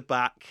JT at the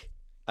back.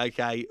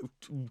 Okay,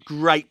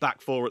 great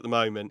back four at the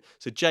moment.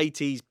 So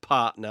JT's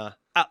partner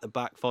at the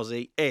back,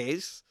 Fozzie,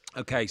 is.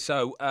 Okay,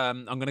 so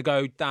I'm going to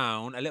go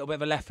down a little bit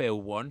of a left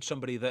field one.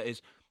 Somebody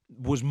that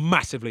was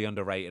massively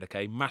underrated,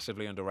 okay?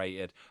 Massively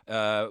underrated.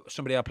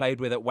 Somebody I played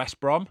with at West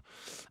Brom.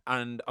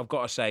 And I've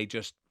got to say,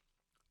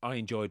 I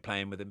enjoyed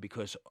playing with him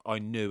because I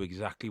knew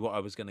exactly what I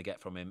was going to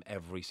get from him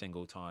every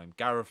single time.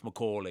 Gareth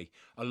McCauley.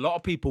 A lot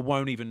of people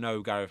won't even know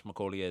who Gareth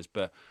McCauley is,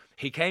 but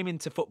he came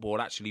into football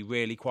actually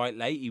really quite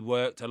late. He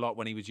worked a lot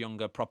when he was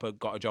younger,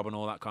 got a job and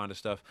all that kind of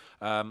stuff.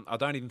 I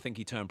don't even think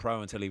he turned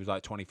pro until he was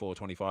like 24,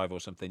 25 or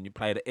something. You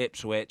played at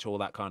Ipswich, all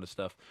that kind of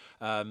stuff.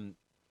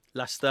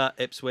 Leicester,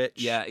 Ipswich.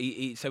 Yeah,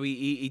 so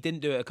he didn't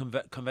do it a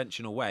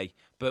conventional way.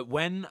 But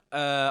when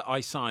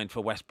I signed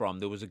for West Brom,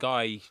 there was a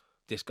guy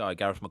this guy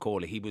Gareth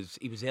McCauley, he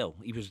was ill.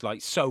 He was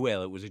like so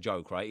ill, it was a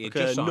joke, right? He had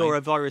Like just a signed.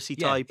 norovirus-y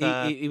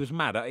type. He was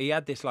mad. He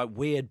had this like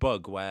weird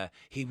bug where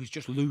he was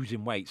just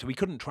losing weight, so he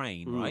couldn't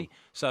train, right?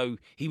 So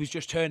he was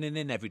just turning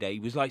in every day. He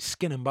was like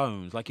skin and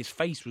bones, like his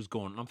face was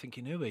gone. And I'm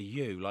thinking, who are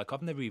you? Like,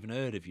 I've never even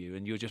heard of you,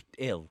 and you're just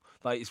ill.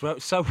 Like, it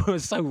was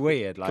so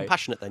weird. Like,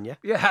 Compassionate then, yeah?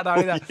 yeah,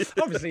 no,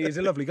 obviously he's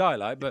a lovely guy,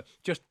 like, but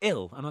just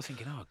ill. And I was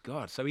thinking, oh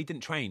God. So he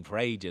didn't train for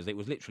ages. It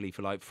was literally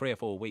for like 3 or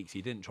 4 weeks.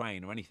 He didn't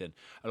train or anything.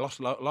 I must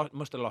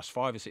have lost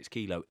 5 or 6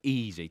 kilo,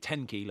 easy,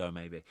 10 kilo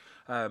maybe.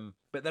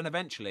 But then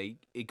eventually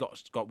he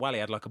got well. He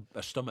had like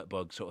a stomach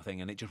bug sort of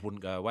thing, and it just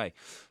wouldn't go away.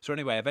 So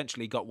anyway,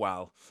 eventually he got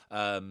well.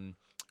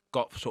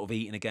 Got sort of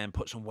eating again,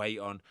 put some weight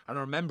on. And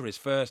I remember his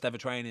first ever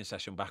training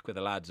session back with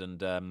the lads,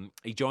 and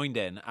he joined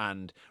in,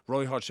 and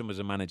Roy Hodgson was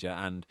a manager,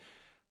 and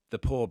the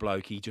poor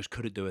bloke, he just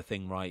couldn't do a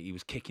thing right. He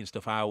was kicking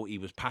stuff out. He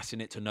was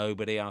passing it to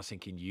nobody. I was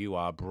thinking, you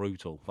are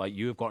brutal. Like,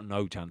 you have got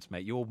no chance,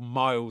 mate. You're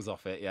miles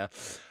off it, yeah?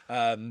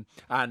 And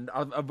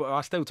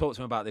I still talk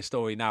to him about this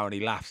story now, and he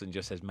laughs and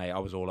just says, mate, I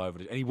was all over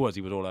it. And he was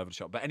all over the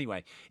shop. But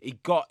anyway, he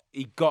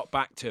got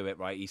back to it,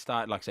 right? He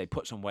started, like I say,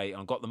 put some weight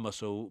on, got the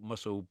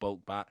muscle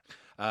bulk back.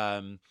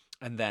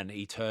 And then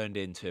he turned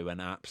into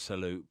an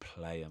absolute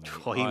player, mate.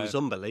 Oh, he was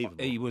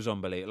unbelievable. He was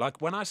unbelievable. Like,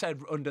 when I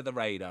said under the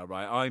radar,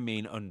 right, I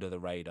mean under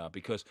the radar,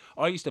 because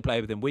I used to play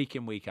with him week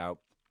in, week out.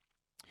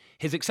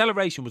 His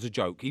acceleration was a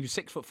joke. He was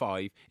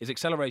 6'5". His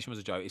acceleration was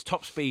a joke. His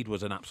top speed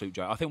was an absolute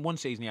joke. I think one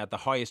season he had the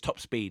highest top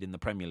speed in the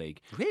Premier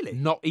League. Really?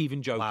 Not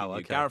even joking. Wow,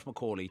 okay. Gareth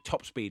McCauley,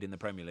 top speed in the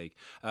Premier League.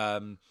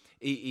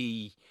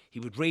 He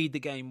would read the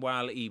game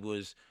well. He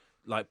was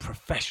like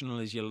professional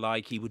as you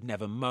like. He would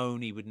never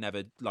moan. He would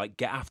never like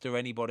get after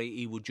anybody.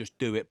 He would just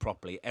do it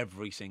properly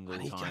every single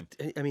time.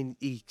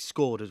 He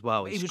scored as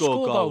well. He would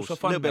scored score goals for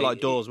fun, a little bit mate.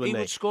 like Dawes, wouldn't he?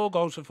 he? Would score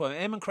goals for fun.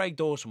 Him and Craig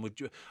Dawson would.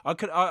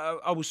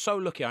 I was so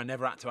lucky I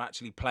never had to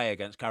actually play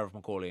against Gareth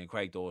McCauley and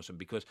Craig Dawson,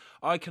 because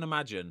I can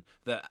imagine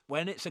that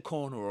when it's a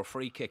corner or a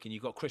free kick and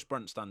you've got Chris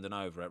Brunt standing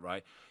over it,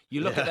 right? You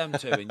look at them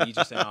two and you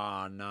just think,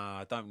 oh no,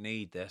 I don't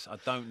need this. I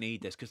don't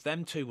need this, because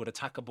them two would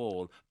attack a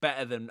ball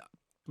better than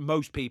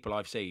most people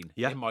I've seen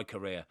in my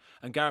career.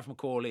 And Gareth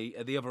McCauley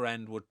at the other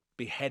end would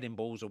be heading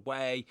balls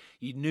away.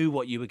 You knew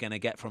what you were going to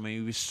get from him. He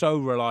was so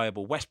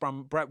reliable. West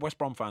Brom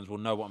fans will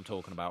know what I'm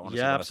talking about, honestly.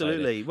 Yeah,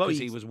 absolutely. Because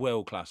he was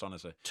world class,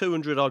 honestly.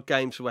 200 odd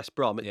games for West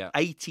Brom. Yeah.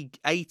 80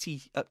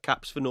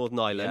 caps for Northern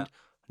Ireland.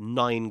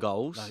 9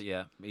 goals.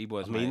 Yeah, he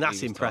was. I mean,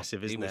 that's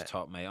impressive, isn't it? He was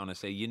top, mate.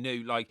 Honestly, you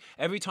knew, like,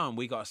 every time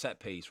we got a set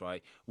piece,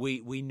 right,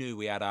 we knew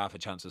we had half a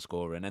chance of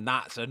scoring, and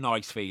that's a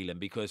nice feeling,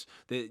 because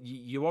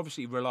you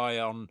obviously rely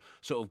on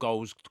sort of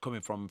goals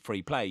coming from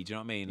free play. Do you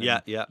know what I mean?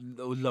 Yeah.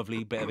 A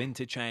lovely bit of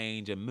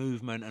interchange and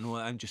movement,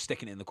 and just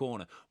sticking it in the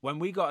corner. When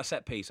we got a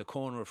set piece, a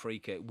corner or free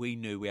kick, we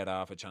knew we had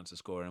half a chance of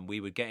scoring, and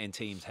we would get in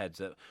teams' heads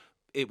that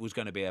it was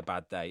going to be a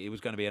bad day. It was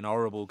going to be an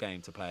horrible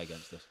game to play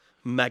against us.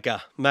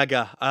 Mega.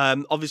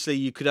 Obviously,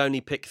 you could only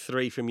pick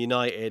 3 from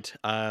United,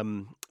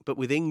 but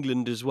with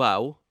England as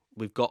well,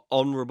 we've got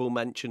honourable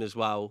mention as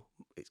well.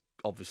 It's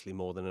obviously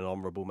more than an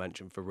honourable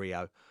mention for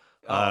Rio.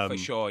 For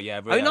sure, yeah.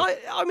 Rio. I mean,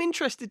 I'm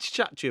interested to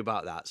chat to you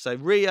about that. So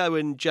Rio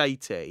and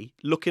JT,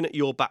 looking at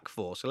your back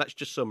four. So let's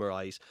just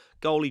summarise.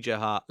 Goalie Joe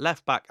Hart,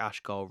 left back Ash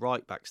Cole,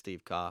 right back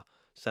Steve Carr,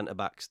 centre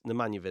backs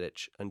Nemanja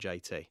Vidic and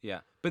JT. Yeah,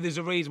 but there's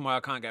a reason why I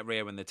can't get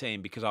Rio in the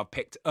team, because I've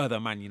picked other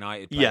Man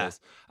United players,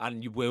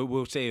 and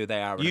we'll see who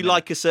they are. You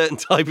like a certain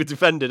type of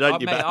defender,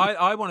 don't you, mate, Ben?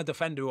 I want a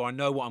defender who I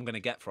know what I'm going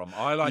to get from.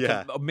 I like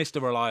a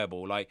Mr.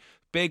 Reliable, like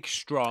big,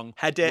 strong,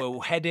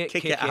 will head it,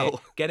 kick it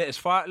out, get it as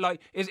far.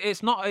 Like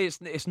it's not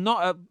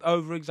an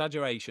over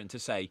exaggeration to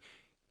say,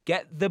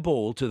 get the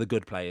ball to the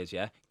good players,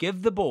 yeah?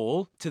 Give the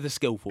ball to the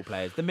skillful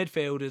players, the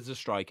midfielders, the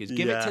strikers.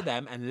 Give it to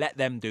them and let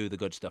them do the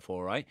good stuff,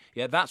 all right?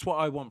 Yeah, that's what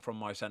I want from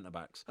my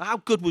centre-backs. How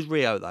good was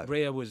Rio, though?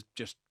 Rio was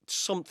just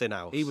something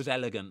else. He was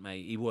elegant,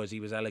 mate. He was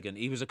elegant.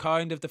 He was a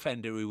kind of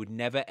defender who would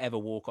never, ever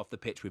walk off the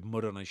pitch with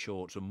mud on his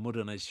shorts or mud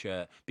on his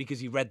shirt, because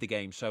he read the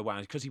game so well.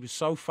 Because he was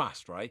so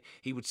fast, right?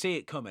 He would see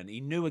it coming.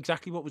 He knew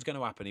exactly what was going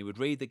to happen. He would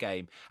read the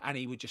game, and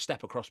he would just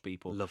step across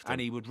people. Loved him.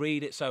 And he would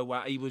read it so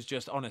well. He was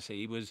just,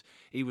 honestly,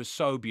 he was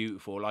so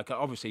beautiful. Like,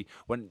 obviously,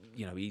 when,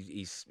 you know,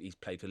 he's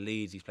played for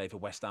Leeds, he's played for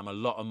West Ham, a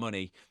lot of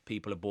money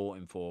people have bought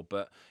him for.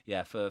 But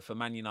yeah, for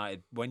Man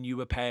United, when you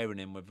were pairing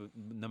him with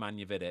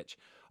Nemanja Vidic,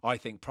 I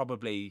think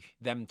probably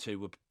them two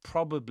were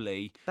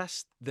probably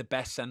the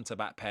best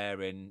centre-back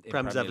pair in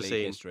Prem's Premier ever League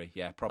seen. history.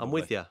 Yeah, probably. I'm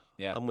with you.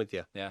 Yeah. I'm with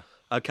you. Yeah.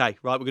 Okay,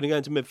 right, we're going to go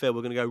into midfield.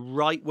 We're going to go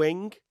right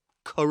wing,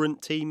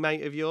 current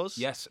teammate of yours.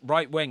 Yes,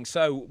 right wing.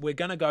 So we're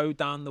going to go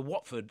down the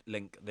Watford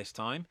link this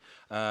time.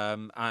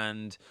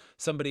 And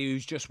somebody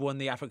who's just won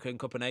the African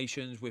Cup of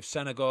Nations with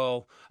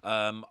Senegal.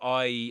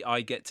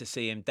 I get to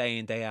see him day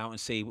in, day out and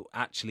see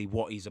actually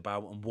what he's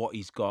about and what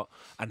he's got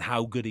and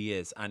how good he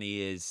is. And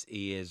he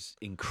is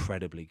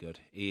incredibly good.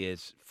 He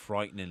is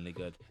frighteningly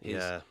good.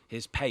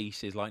 His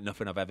pace is like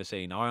nothing I've ever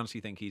seen. I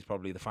honestly think he's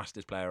probably the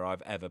fastest player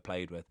I've ever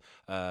played with.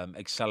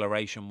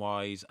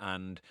 Acceleration-wise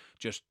and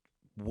just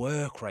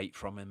work rate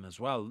from him as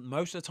well.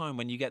 Most of the time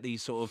when you get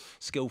these sort of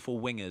skillful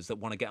wingers that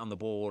want to get on the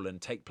ball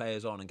and take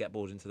players on and get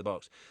balls into the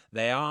box,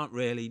 they aren't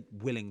really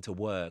willing to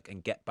work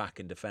and get back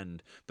and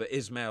defend. But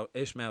Ismail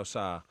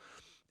Sarr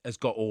has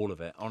got all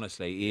of it,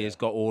 honestly. He has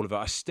got all of it.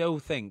 I still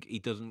think he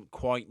doesn't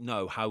quite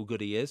know how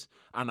good he is,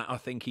 and I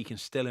think he can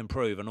still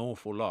improve an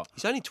awful lot.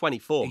 He's only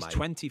 24, He's mate.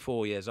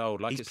 24 years old.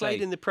 Like he's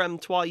played in the Prem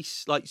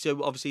twice,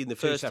 so obviously in the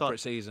first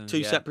separate seasons,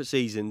 two separate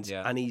seasons,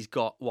 Yeah. and he's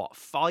got,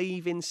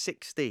 5 in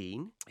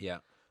 16 Yeah.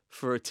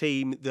 for a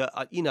team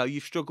that,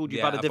 you've struggled, you've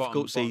Yeah, had a a difficult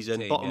bottom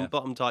season, team,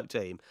 bottom type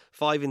team,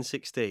 5 in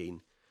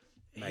 16.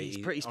 Mate, He's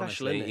pretty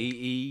special, honestly,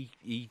 isn't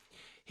he?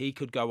 He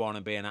could go on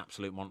and be an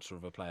absolute monster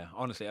of a player.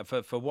 Honestly,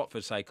 for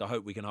Watford's sake, I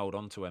hope we can hold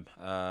on to him.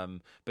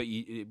 But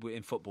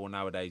in football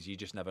nowadays, you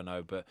just never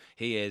know. But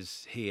he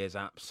is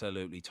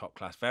absolutely top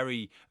class.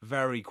 Very,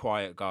 very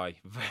quiet guy.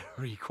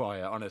 Very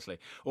quiet, honestly.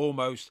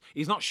 Almost,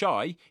 he's not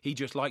shy. He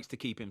just likes to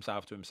keep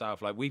himself to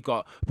himself. Like we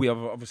have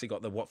obviously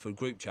got the Watford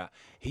group chat.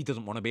 He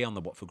doesn't want to be on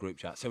the Watford group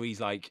chat, so he's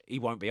like, he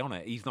won't be on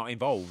it. He's not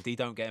involved. He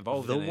don't get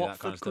involved The in any of that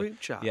Watford kind of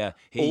group stuff. chat? Yeah,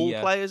 All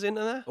players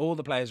into there? all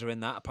the players are in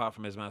that, apart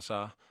from Ismail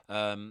Sarr.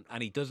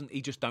 And he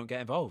just don't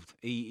get involved.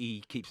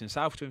 He keeps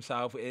himself to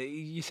himself.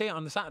 You see it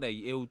on the Saturday.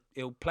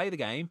 He'll play the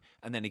game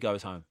and then he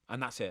goes home,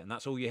 and that's it. And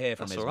that's all you hear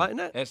from him. That's all right,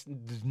 isn't it? There's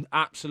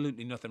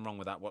absolutely nothing wrong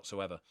with that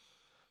whatsoever.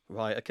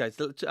 Right, okay.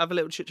 So let's have a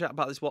little chit-chat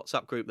about this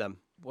WhatsApp group then.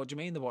 What do you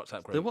mean the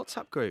WhatsApp group? The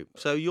WhatsApp group.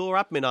 So you're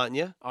admin, aren't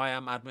you? I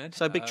am admin.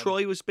 So Big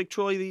Troy was the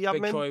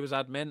admin? Big Troy was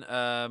admin.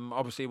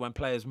 Obviously, when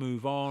players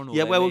move on, or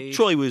Yeah, they well, leave,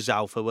 Troy was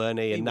alpha, weren't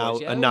he? And now,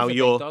 was, yeah, and he now was a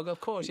you're big dog, of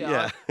course. Yeah,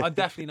 Yeah. I'm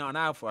definitely not an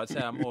alpha. I'd say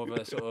I'm more of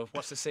a sort of,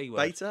 what's the C word?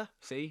 Beta?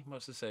 C?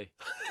 What's the C?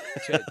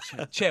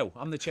 Chill.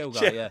 I'm the chill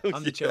guy. Yeah,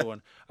 I'm the chill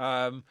one.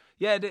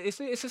 Yeah, it's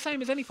the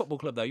same as any football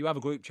club though. You have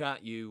a group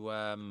chat. You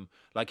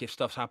like if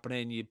stuff's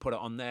happening, you put it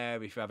on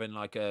there. If you're having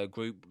like a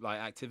group like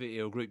activity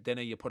or group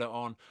dinner, you put it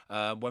on.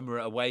 When we're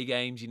at away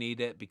games, you need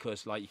it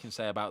because like you can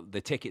say about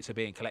the tickets are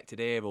being collected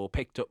here or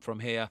picked up from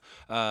here.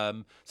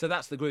 So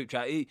that's the group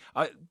chat.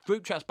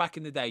 Group chats back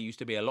in the day used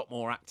to be a lot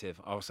more active.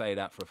 I'll say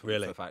that for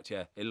a fact.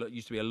 Yeah, it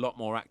used to be a lot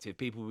more active.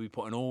 People would be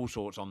putting all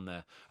sorts on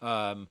there.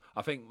 I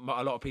think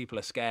a lot of people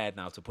are scared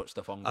now to put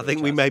stuff on. I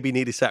think we maybe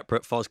need a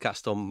separate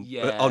Fozcast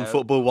on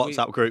football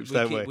WhatsApp groups,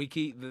 don't we? We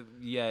keep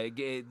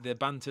the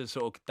banter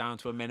sort of down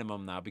to a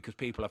minimum now because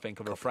people I think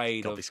are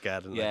afraid of be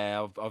scared,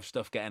 of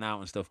stuff getting out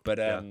and stuff. But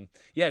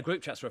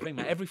group chats are a thing.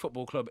 Now, every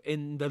football club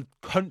in the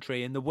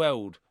country, in the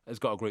world, has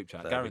got a group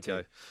chat.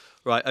 Guaranteed.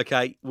 Right,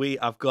 okay. We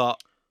have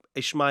got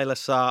Ismail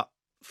Sarr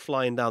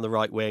flying down the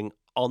right wing.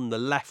 On the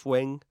left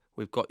wing,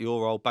 we've got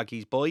your old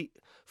Baggies boy,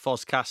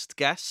 Fozcast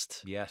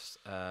guest. Yes.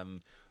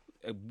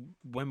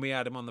 When we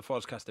had him on the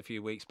Fozcast a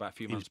few months back,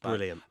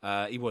 brilliant.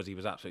 He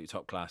was absolutely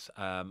top class.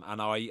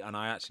 And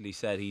I actually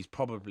said he's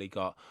probably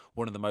got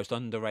one of the most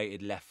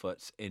underrated left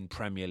foots in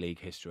Premier League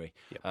history.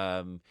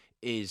 Yep.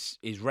 His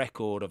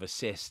record of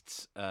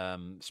assists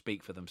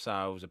speak for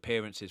themselves.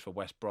 Appearances for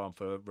West Brom,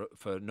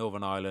 for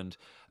Northern Ireland,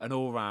 an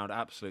all-round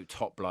absolute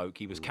top bloke.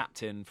 He was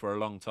captain for a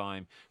long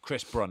time.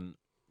 Chris Brunt,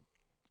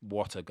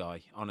 what a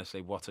guy!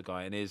 Honestly, what a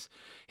guy! And his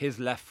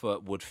left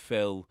foot would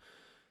fill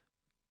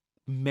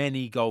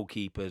many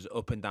goalkeepers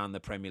up and down the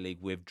Premier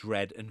League with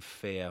dread and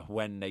fear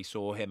when they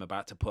saw him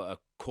about to put a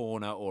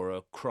corner or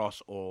a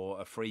cross or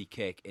a free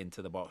kick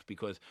into the box,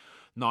 because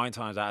 9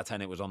 times out of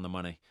 10 it was on the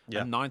money.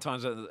 Yeah. And 9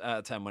 times out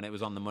of 10 when it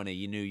was on the money,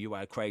 you knew you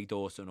had Craig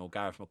Dawson or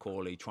Gareth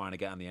McCauley trying to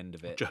get on the end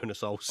of it.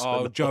 Jonas Olsen.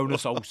 Oh,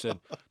 Jonas Olsen.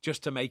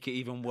 Just to make it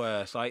even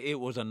worse. Like, it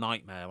was a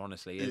nightmare,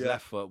 honestly. His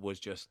left foot was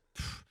just,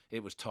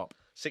 it was top.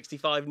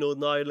 65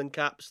 Northern Ireland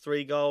caps,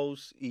 3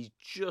 goals. He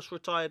just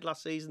retired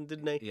last season,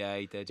 didn't he? Yeah,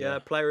 he did. Yeah,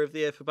 Player of the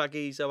Year for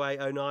Baggies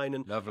 08-09.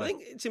 And lovely. I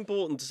think it's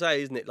important to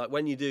say, isn't it? Like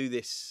when you do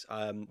this,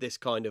 this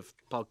kind of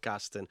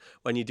podcast, and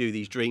when you do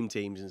these dream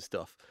teams and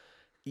stuff.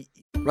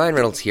 Ryan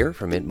Reynolds here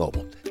from Mint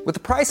Mobile. With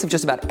the price of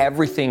just about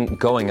everything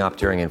going up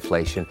during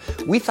inflation,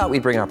 we thought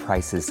we'd bring our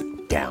prices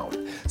down.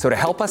 So to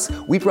help us,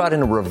 we brought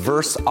in a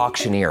reverse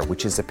auctioneer,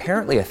 which is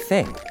apparently a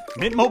thing.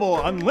 Mint Mobile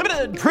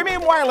Unlimited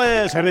Premium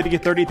Wireless. How to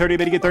get 30, 30,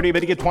 bit to get 30, bit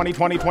to get 20,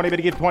 20, 20, bit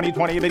to get 20,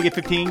 20, bit to get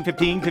 15,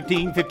 15,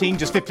 15, 15,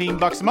 just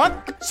 $15 a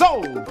month?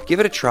 Sold!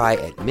 Give it a try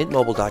at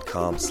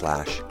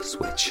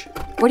mintmobile.com/switch.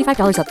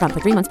 $45 up front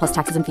for 3 months plus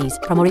taxes and fees.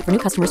 Promo rate for new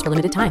customers for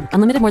limited time.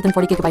 Unlimited more than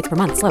 40 gigabytes per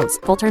month. Slows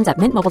full terms at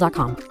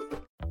mintmobile.com.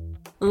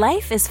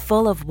 Life is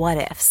full of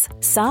what-ifs.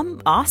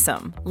 Some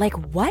awesome. Like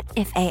what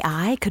if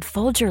AI could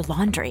fold your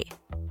laundry?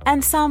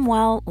 And some,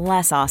 well,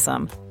 less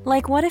awesome.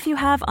 Like what if you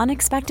have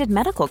unexpected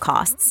medical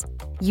costs?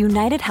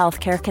 United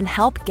Healthcare can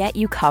help get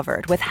you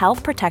covered with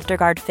Health Protector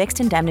Guard fixed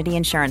indemnity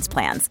insurance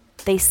plans.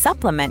 They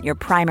supplement your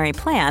primary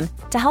plan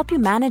to help you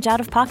manage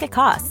out-of-pocket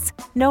costs.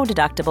 No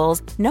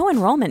deductibles, no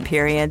enrollment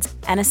periods,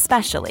 and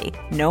especially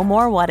no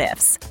more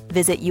what-ifs.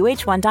 Visit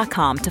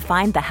uh1.com to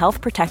find the Health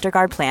Protector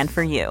Guard plan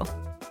for you.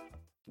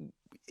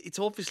 It's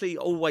obviously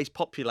always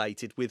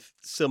populated with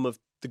some of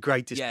the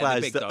greatest the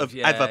players big that dogs.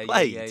 have ever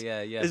played,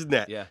 yeah, isn't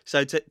it? Yeah.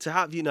 So to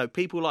have,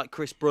 people like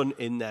Chris Brunt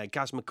in there,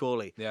 Gaz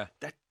McCauley, yeah,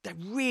 they're they're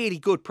really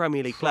good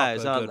Premier League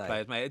players, aren't good they?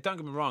 players, mate. Don't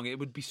get me wrong. It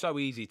would be so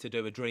easy to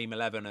do a dream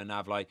 11 and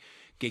have like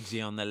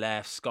Giggsy on the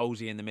left,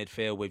 Scholesy in the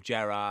midfield with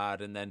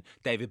Gerrard, and then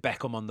David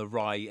Beckham on the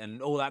right,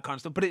 and all that kind of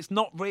stuff. But it's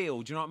not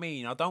real. Do you know what I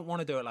mean? I don't want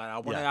to do it like that. I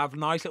want to have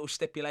nice little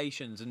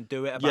stipulations and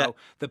do it about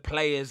the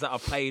players that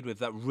I've played with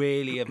that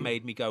really have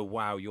made me go,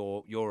 wow,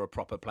 you're a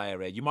proper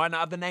player here. You might not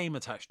have the name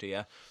attached to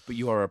you, but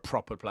you are a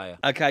proper player.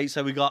 Okay,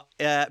 so we got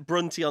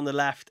Brunty on the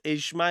left,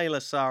 Ismail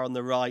Assar on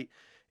the right,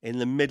 in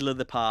the middle of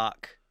the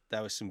park.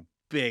 There were some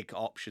big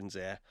options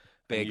here.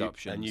 Big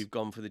options. And you've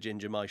gone for the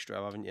Ginger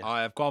Maestro, haven't you?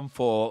 I have gone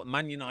for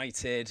Man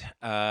United,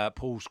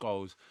 Paul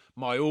Scholes,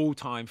 my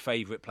all-time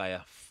favourite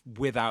player,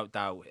 without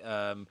doubt.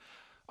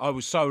 I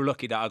was so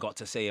lucky that I got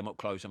to see him up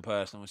close and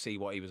personal and see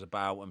what he was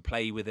about and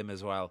play with him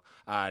as well.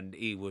 And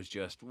he was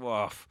just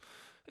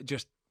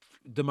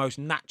the most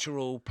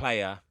natural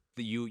player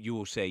that you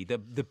will see. The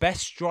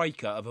best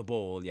striker of a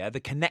ball,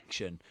 the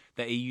connection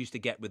that he used to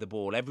get with the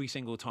ball every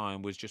single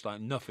time was just like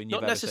nothing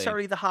you've Not ever seen.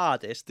 necessarily the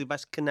hardest, the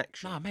best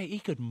connection. Nah, mate, he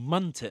could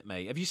munt it,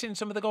 mate. Have you seen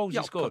some of the goals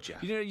he scored?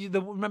 God, yeah.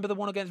 Remember the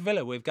one against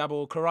Villa with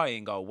Gabor Karayi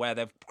in goal where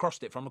they've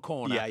crossed it from the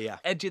corner? Yeah.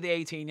 Edge of the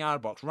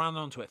 18-yard box, ran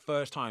onto it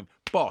first time.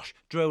 Bosh,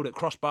 drilled it,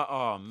 crossbar.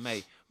 Oh,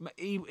 mate.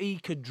 He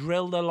could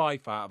drill the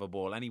life out of a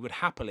ball and he would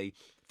happily,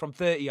 from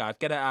 30 yards,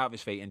 get it out of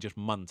his feet and just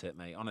munt it,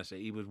 mate.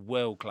 Honestly, he was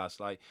world class.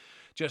 Like,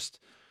 just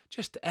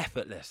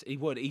effortless.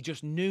 He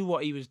just knew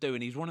what he was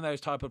doing. He's one of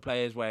those type of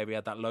players where he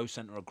had that low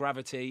centre of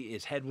gravity.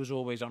 His head was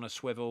always on a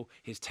swivel.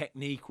 His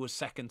technique was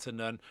second to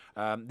none.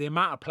 The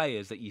amount of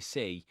players that you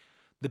see,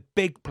 the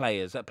big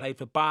players that played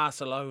for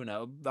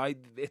Barcelona, like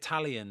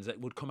Italians that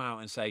would come out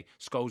and say,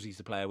 Scholesy's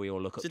the player we all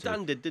look up to.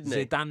 Zidane did, didn't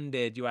he? Zidane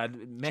did. You had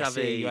Messi,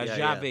 Xavi, you had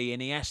Xavi,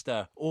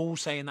 Iniesta, all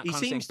saying that kind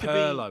of thing.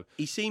 Pirlo.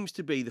 He seems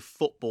to be the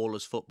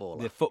footballer's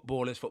footballer. The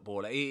footballer's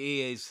footballer.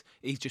 He's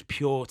just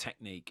pure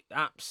technique,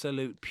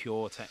 absolute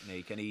pure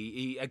technique. And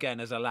he again,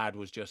 as a lad,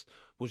 was just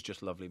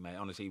lovely, mate.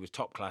 Honestly, he was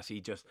top class.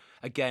 He just,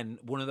 again,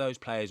 one of those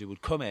players who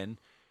would come in,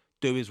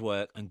 do his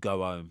work and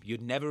go home.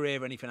 You'd never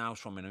hear anything else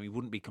from him. He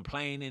wouldn't be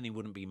complaining. He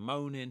wouldn't be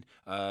moaning.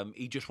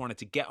 He just wanted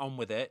to get on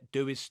with it,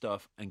 do his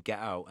stuff and get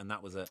out. And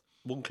that was it.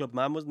 One club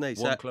man, wasn't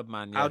he? One club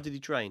man, yeah. How did he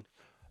train?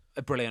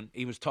 Brilliant.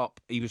 He was top.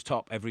 He was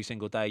top every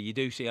single day. You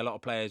do see a lot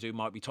of players who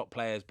might be top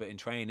players, but in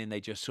training they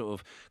just sort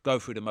of go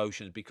through the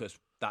motions because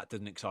that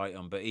doesn't excite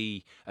him. But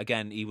he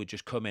would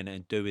just come in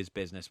and do his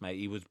business, mate.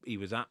 He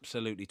was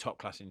absolutely top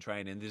class in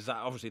training. There's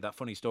obviously that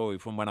funny story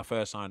from when I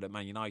first signed at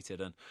Man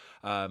United, and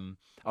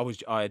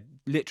I had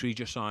literally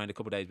just signed a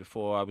couple of days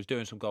before. I was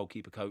doing some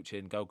goalkeeper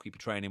coaching, goalkeeper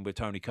training with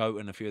Tony Cote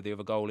and a few of the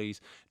other goalies,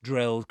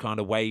 drills, kind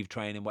of wave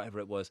training, whatever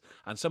it was.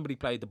 And somebody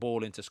played the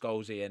ball into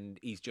Scholesy, and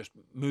he's just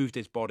moved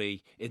his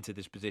body into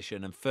this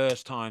position, and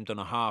first time done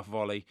a half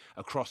volley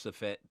across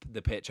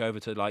the pitch over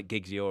to like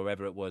Giggsy or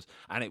wherever it was,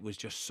 and it was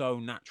just so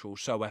natural,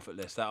 so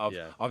effortless that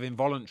I've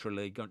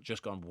involuntarily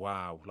just gone,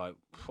 wow, like,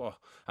 oh,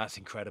 that's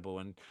incredible.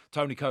 And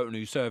Tony Coton,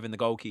 who's serving the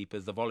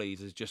goalkeepers, the volleys,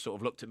 has just sort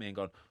of looked at me and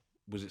gone,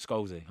 was it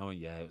Scholesy? I went,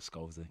 yeah, it was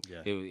Scholesy. Yeah.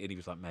 And he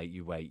was like, mate,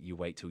 you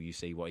wait till you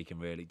see what he can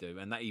really do.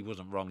 And that he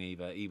wasn't wrong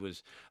either. He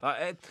was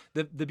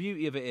the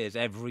beauty of it is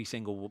every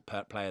single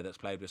player that's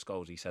played with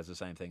Scholesy says the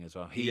same thing as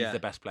well. He's the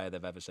best player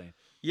they've ever seen.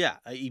 Yeah,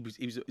 he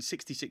was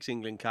 66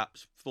 England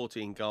caps,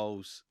 14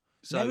 goals.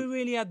 So, never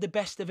really had the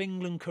best of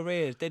England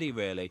careers, did he,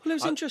 really? Well, it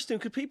was interesting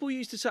because people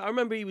used to say, I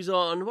remember he was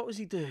on, what was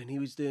he doing? He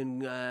was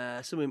doing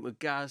something with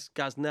Gaz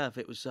Nev.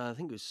 It was, I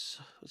think it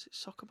was it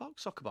Soccer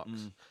Box?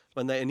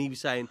 And he was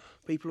saying,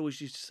 people always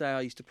used to say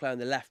I used to play on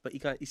the left, but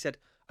he said,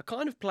 I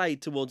kind of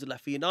played towards the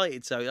left for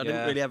United, so I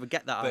didn't really ever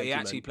get that But argument. he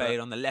actually played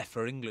on the left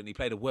for England. He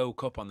played a World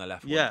Cup on the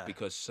left once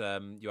because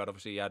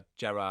you had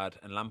Gerrard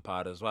and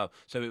Lampard as well.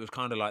 So it was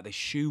kind of like they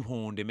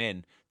shoehorned him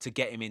in to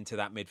get him into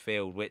that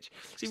midfield, which...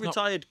 He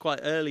retired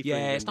quite early for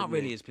England, it's not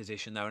really his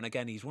position, though. And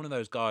again, he's one of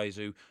those guys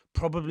who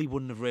probably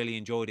wouldn't have really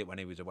enjoyed it when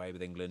he was away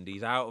with England.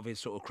 He's out of his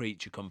sort of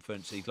creature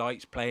comforts. He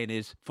likes playing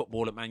his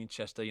football at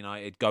Manchester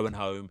United, going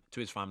home to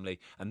his family,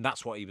 and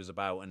that's what he was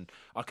about. And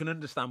I can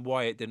understand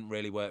why it didn't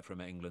really work for him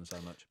at England so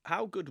much.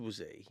 How good was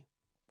he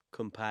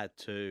compared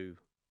to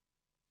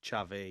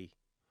Xavi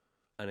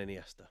and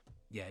Iniesta?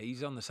 Yeah,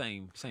 he's on the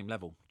same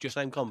level. Just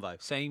same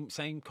convo. Same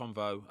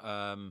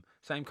convo.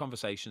 Same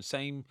conversation.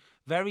 Same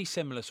very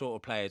similar sort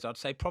of players. I'd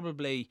say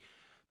probably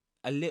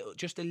a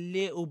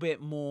little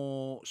bit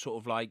more sort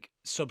of like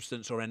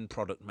substance or end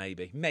product,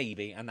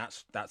 maybe, and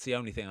that's the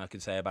only thing I can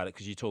say about it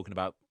because you're talking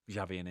about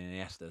Xavi and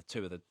Iniesta,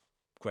 two of the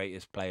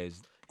greatest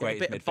players.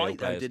 Greatest a bit of bite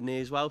though, didn't he,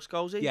 as well,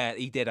 Scholesy? Yeah,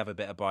 he did have a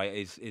bit of bite.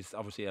 Is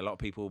obviously a lot of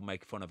people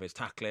make fun of his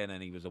tackling,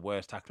 and he was the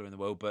worst tackler in the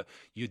world. But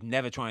you'd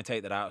never try and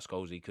take that out of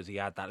Scholesy because he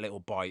had that little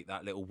bite,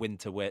 that little will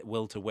to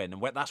win,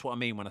 and that's what I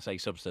mean when I say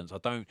substance. I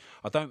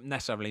don't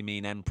necessarily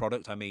mean end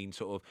product. I mean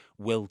sort of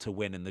will to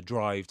win and the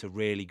drive to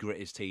really grit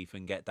his teeth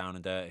and get down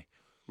and dirty.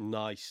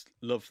 Nice,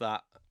 love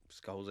that,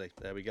 Scholesy.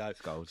 There we go.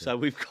 Scholesy. So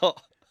we've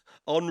got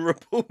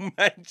honourable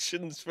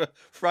mentions for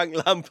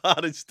Frank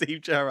Lampard and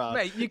Steve Gerrard.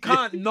 Mate, you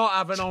can't not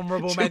have an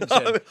honourable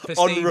mention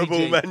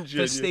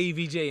for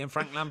Stevie G and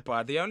Frank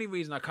Lampard. The only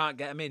reason I can't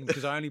get them in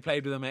because I only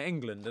played with them at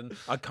England and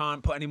I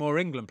can't put any more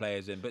England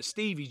players in. But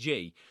Stevie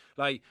G,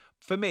 like,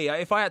 for me,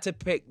 if I had to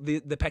pick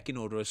the pecking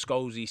order of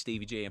Scholesy,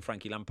 Stevie G and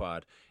Frankie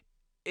Lampard,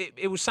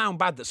 it would sound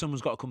bad that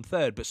someone's got to come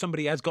third, but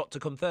somebody has got to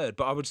come third.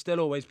 But I would still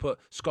always put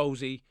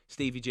Scholesy,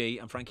 Stevie G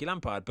and Frankie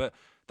Lampard. But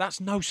that's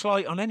no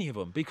slight on any of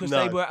them because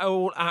they were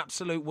all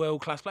absolute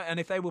world-class players. And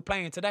if they were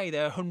playing today,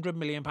 they're £100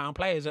 million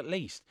players at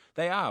least.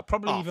 They are,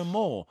 probably even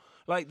more.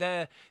 Like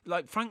they're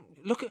like Frank.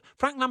 Look at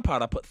Frank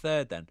Lampard. I put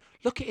third. Then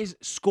look at his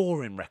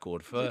scoring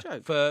record for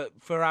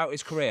out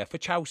his career for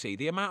Chelsea.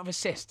 The amount of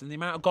assists and the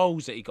amount of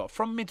goals that he got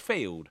from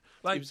midfield.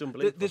 Like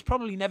there's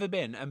probably never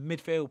been a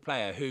midfield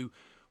player who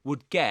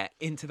would get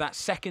into that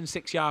second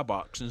 6-yard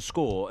box and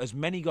score as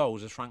many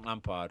goals as Frank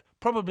Lampard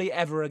probably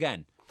ever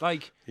again.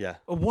 Like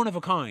a one of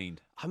a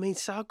kind. I mean,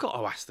 so I've got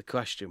to ask the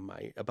question,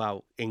 mate,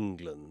 about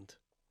England.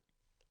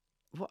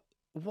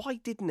 Why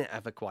didn't it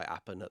ever quite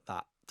happen at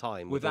that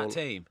time with that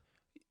team?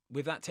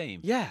 With that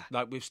team, yeah,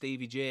 like with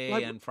Stevie G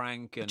and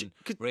Frank and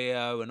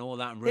Rio and all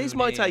that. And here's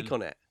my take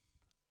on it: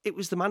 it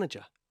was the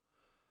manager.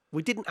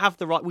 We didn't have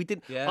the right. We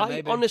didn't. Yeah,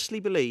 I honestly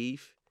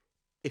believe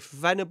if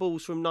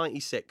Venables from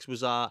 '96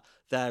 was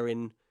there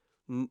in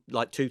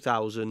like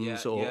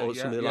 2000s or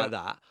something like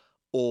that,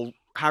 or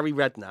Harry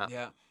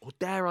Redknapp, or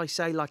dare I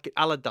say like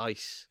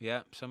Allardyce,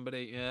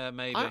 somebody,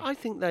 maybe. I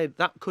think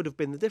that could have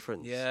been the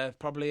difference. Yeah, it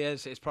probably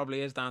is. It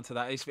probably is down to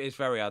that. It's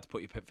very hard to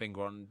put your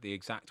finger on the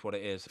exact what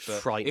it is,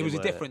 but it was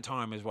a different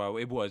time as well.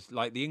 It was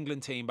like the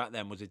England team back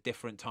then was a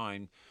different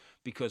time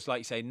because, like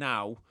you say,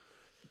 now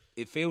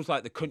it feels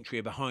like the country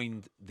are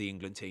behind the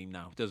England team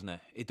now, doesn't it?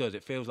 It does.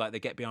 It feels like they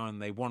get behind them,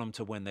 they want them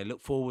to win, they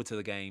look forward to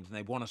the games, and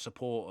they want to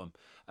support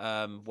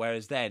them.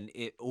 Whereas then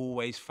it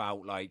always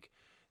felt like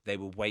they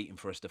were waiting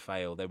for us to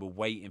fail. They were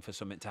waiting for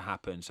something to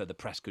happen so the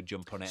press could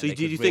jump on it. So and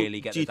do you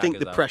think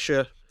the out.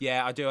 pressure?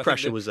 Yeah, I do. I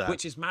pressure think was there,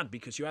 which is mad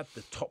because you had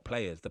the top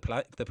players, the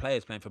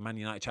players playing for Man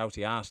United,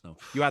 Chelsea, Arsenal.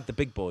 You had the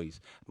big boys,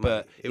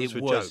 but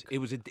it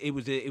was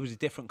a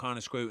different kind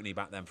of scrutiny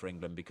back then for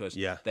England because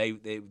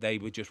they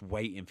were just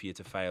waiting for you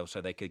to fail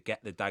so they could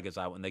get the daggers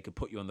out and they could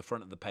put you on the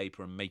front of the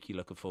paper and make you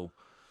look a fool.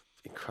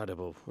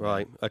 Incredible.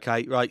 Right.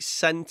 Okay. Right.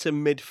 Centre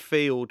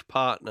midfield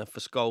partner for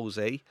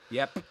Scholesy.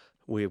 Yep.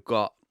 We've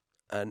got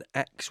an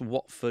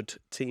ex-Watford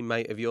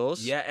teammate of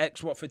yours. Yeah,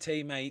 ex-Watford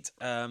teammate.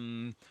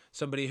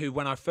 Somebody who,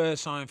 when I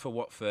first signed for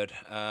Watford,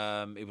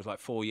 it was like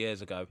 4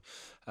 years ago,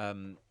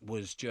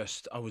 was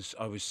just I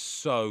was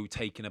so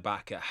taken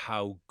aback at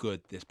how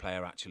good this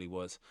player actually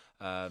was.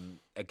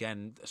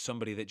 Again,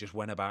 somebody that just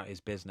went about his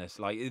business.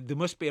 Like there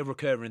must be a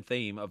recurring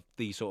theme of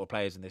these sort of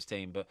players in this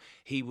team, but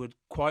he would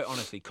quite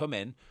honestly come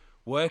in,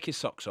 work his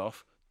socks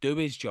off, do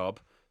his job,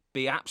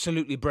 be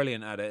absolutely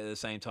brilliant at it at the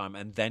same time,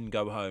 and then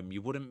go home.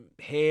 You wouldn't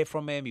hear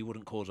from him. You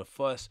wouldn't cause a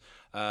fuss.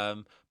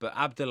 But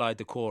Abdoulaye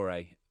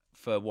Doucouré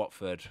for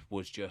Watford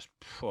was just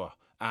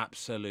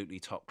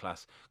absolutely top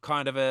class.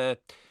 Kind of a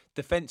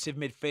defensive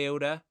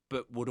midfielder,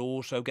 but would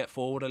also get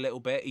forward a little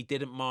bit. He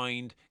didn't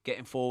mind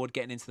getting forward,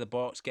 getting into the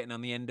box, getting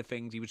on the end of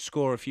things. He would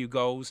score a few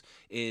goals.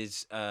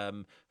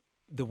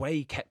 The way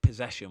he kept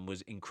possession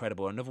was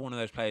incredible. Another one of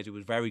those players who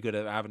was very good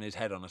at having his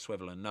head on a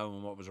swivel and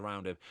knowing what was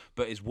around him.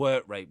 But his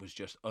work rate was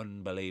just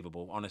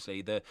unbelievable.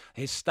 Honestly,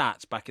 his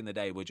stats back in the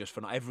day were just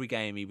phenomenal. Every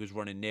game he was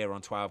running near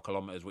on 12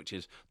 kilometres, which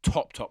is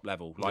top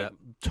level,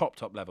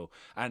 top level.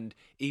 And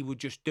he would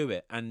just do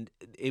it. And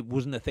it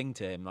wasn't a thing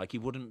to him. Like he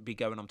wouldn't be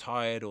going, I'm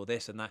tired or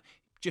this and that.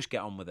 Just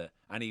get on with it.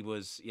 And he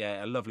was,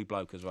 a lovely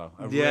bloke as well.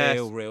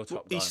 Real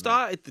top guy. He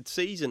started the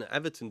season at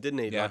Everton, didn't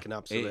he? Like an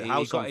absolute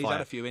house on fire. He's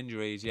had a few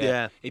injuries,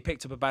 yeah. He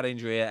picked up a bad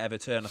injury at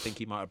Everton. I think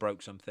he might have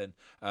broke something.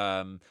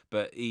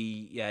 But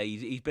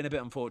he's been a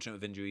bit unfortunate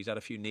with injuries. He's had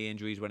a few knee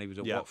injuries when he was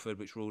at Watford,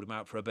 which ruled him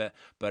out for a bit.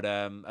 But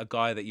a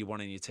guy that you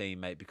want in your team,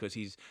 mate, because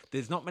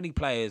there's not many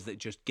players that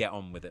just get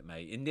on with it,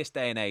 mate. In this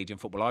day and age in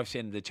football, I've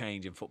seen the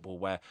change in football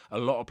where a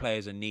lot of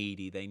players are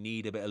needy. They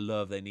need a bit of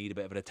love. They need a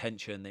bit of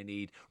attention. They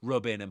need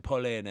rubbing and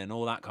pulling and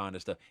all that kind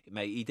of stuff.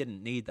 Mate, he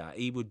didn't need that.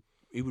 He would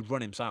run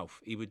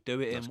himself. He would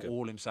do it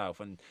all himself,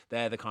 and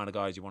they're the kind of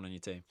guys you want on your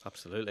team.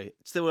 Absolutely.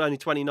 Still only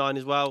 29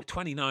 as well.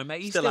 29,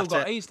 mate. He's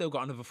still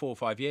got another 4 or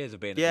 5 years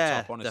of being at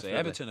the top, honestly. Definitely.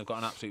 Everton have got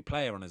an absolute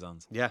player on his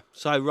hands. Yeah.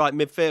 So, right,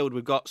 midfield,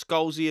 we've got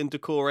Scholesy and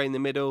Doucouré in the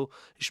middle,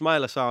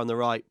 Ismail Assar on the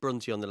right,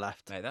 Brunty on the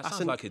left. Mate, that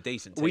sounds like a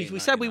decent team. We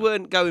said we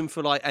weren't going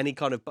for like any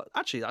kind of...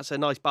 Actually, that's a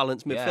nice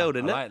balanced midfield,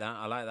 isn't it?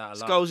 I like that.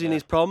 Scholesy in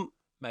his prompt.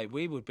 Mate,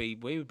 we would be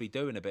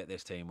doing a bit.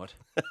 This team would.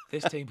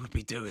 This team would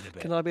be doing a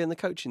bit. Can I be in the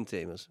coaching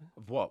team?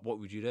 What? What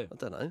would you do? I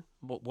don't know.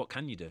 What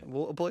can you do?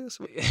 Water boy or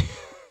something?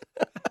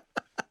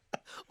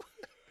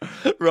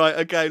 Right.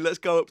 Okay. Let's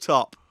go up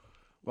top.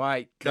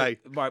 Right. Okay.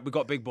 Right. We've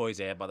got big boys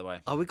here, by the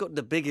way. Oh, we've got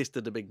the biggest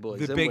of the big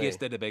boys. The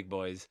biggest of the big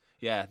boys.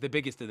 Yeah, the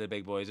biggest of the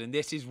big boys. And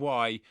this is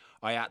why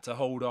I had to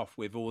hold off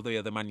with all the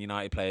other Man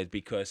United players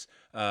because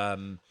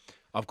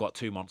I've got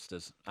two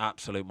monsters,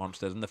 absolute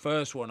monsters. And the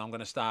first one I'm going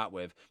to start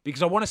with,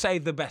 because I want to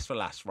save the best for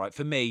last, right?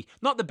 For me,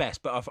 not the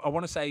best, but I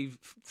want to save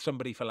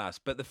somebody for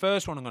last. But the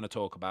first one I'm going to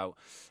talk about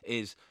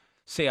is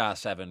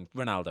CR7,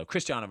 Ronaldo,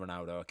 Cristiano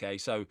Ronaldo, okay?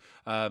 So,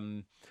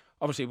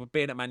 obviously,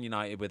 being at Man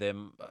United with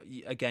him,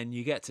 again,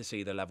 you get to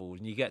see the levels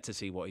and you get to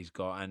see what he's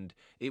got. And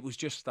it was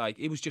just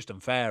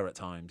unfair at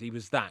times. He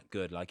was that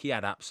good. Like, he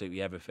had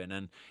absolutely everything.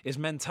 And his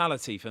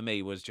mentality for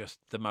me was just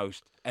the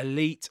most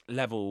elite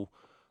level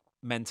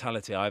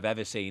mentality I've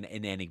ever seen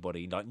in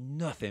anybody. Like,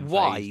 nothing.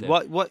 Why?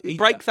 What?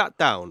 Break that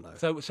down,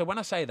 though. So when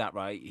I say that,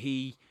 right,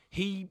 he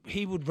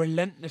would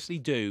relentlessly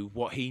do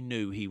what he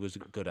knew he was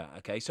good at,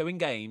 okay? So in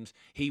games,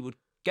 he would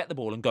get the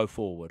ball and go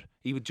forward.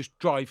 He would just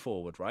drive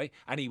forward, right?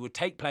 And he would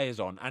take players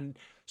on. And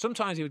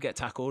sometimes he would get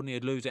tackled and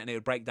he'd lose it and it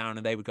would break down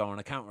and they would go on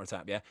a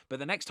counter-attack, yeah? But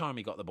the next time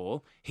he got the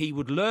ball, he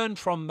would learn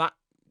from that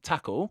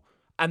tackle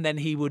and then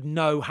he would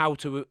know how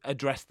to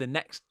address the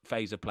next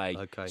phase of play.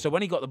 Okay. So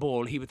when he got the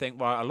ball, he would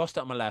think, right, I lost it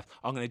on my left.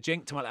 I'm going to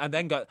jink to my left. And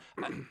then go...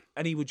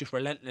 And he would just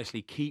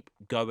relentlessly keep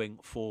going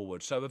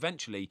forward. So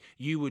eventually,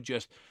 you would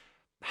just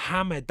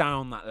hammer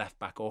down that left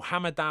back or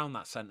hammer down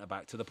that centre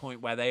back to the point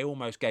where they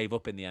almost gave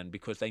up in the end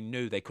because they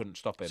knew they couldn't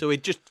stop him. So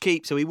he'd just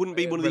keep. So he wouldn't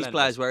be one of these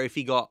players where if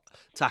he got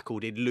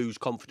tackled, he'd lose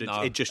confidence.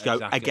 No, He'd just go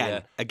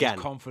again. His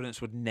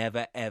confidence would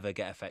never ever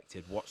get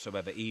affected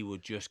whatsoever. He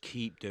would just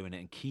keep doing it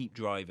and keep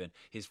driving.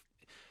 His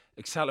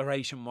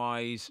acceleration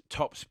wise,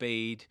 top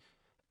speed,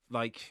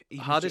 like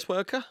hardest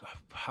worker.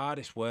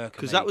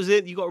 Because that was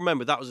it. You got to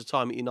remember that was a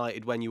time at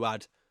United when you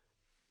had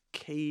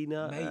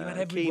Keena, mate, you had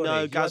everybody.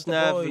 Keno,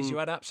 Gaznev, you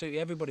had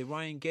absolutely everybody.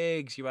 Ryan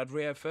Giggs, you had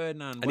Rio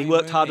Ferdinand, and he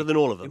worked harder than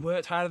all of them. He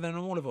worked harder than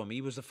all of them.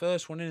 He was the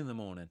first one in the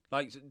morning.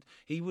 Like,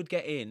 he would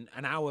get in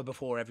an hour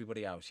before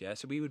everybody else. Yeah,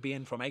 so we would be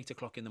in from 8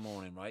 o'clock in the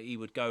morning. Right, he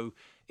would go.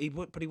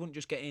 But he wouldn't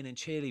just get in and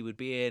chill. He would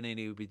be in and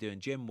he would be doing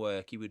gym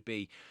work. He would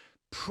be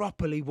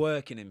properly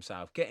working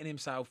himself, getting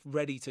himself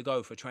ready to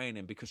go for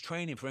training, because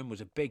training for him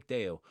was a big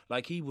deal.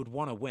 Like, he would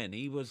want to win.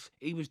 He was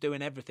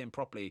doing everything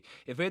properly.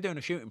 If we're doing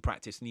a shooting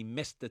practice and he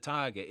missed the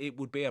target, it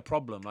would be a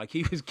problem. Like,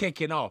 he was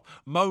kicking off,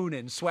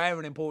 moaning,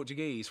 swearing in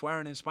Portuguese,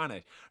 swearing in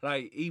Spanish.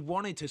 Like, he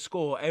wanted to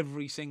score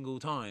every single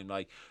time.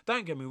 Like,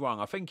 don't get me wrong,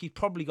 I think he's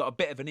probably got a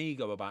bit of an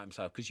ego about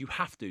himself, because you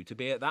have to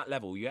be at that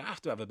level. You have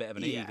to have a bit of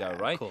an ego,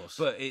 right? Of course.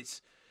 But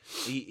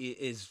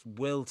his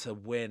will to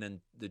win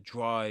and the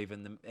drive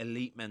and the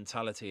elite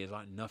mentality is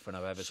like nothing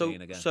I've ever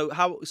seen again.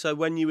 So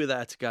when you were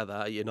there together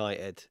at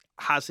United,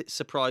 has it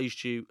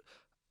surprised you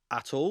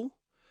at all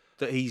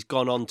that he's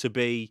gone on to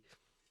be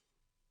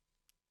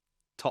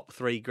top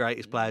 3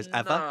 greatest players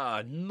ever?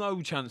 Nah,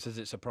 no chance has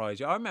it surprised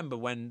you. I remember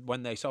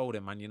when they sold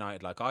him, Man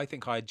United. Like, I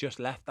think I had just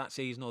left that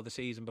season or the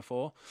season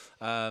before,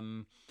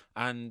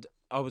 and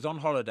I was on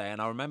holiday,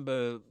 and I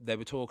remember they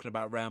were talking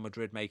about Real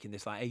Madrid making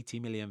this like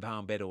 £80 million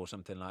bid or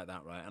something like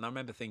that, right? And I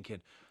remember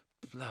thinking,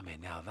 blimey,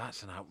 now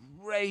that's an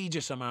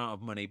outrageous amount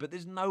of money, but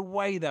there's no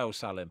way they'll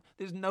sell him.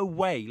 There's no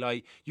way.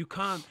 Like, you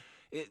can't.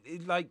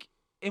 Like,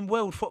 in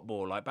world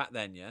football, like back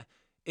then, yeah,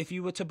 if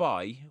you were to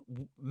buy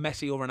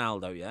Messi or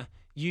Ronaldo, yeah,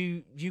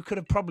 you could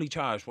have probably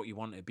charged what you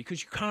wanted,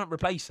 because you can't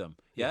replace them,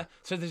 yeah?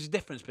 So there's a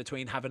difference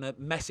between having a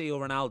Messi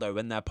or Ronaldo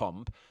in their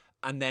pomp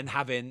and then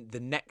having the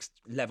next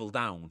level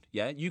down,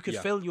 yeah? You could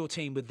fill your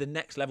team with the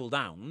next level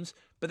downs,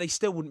 but they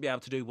still wouldn't be able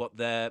to do what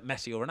the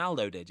Messi or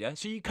Ronaldo did, yeah?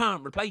 So you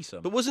can't replace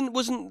them. But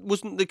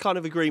wasn't the kind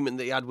of agreement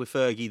that he had with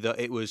Fergie that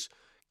it was,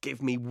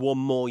 give me one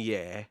more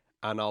year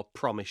and I'll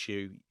promise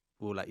you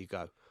we'll let you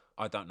go?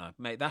 I don't know,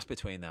 mate. That's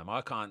between them.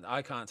 I can't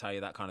tell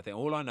you that kind of thing.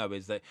 All I know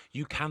is that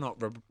you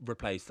cannot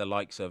replace the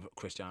likes of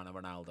Cristiano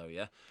Ronaldo,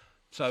 yeah?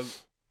 So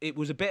it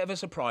was a bit of a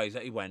surprise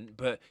that he went,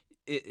 but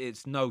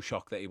it's no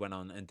shock that he went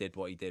on and did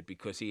what he did,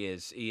 because he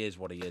is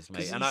what he is,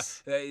 mate. And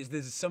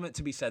there's something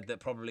to be said that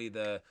probably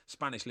the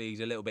Spanish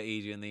league's a little bit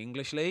easier than the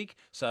English league.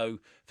 So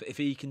if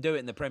he can do it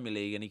in the Premier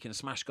League and he can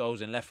smash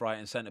goals in left, right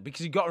and centre,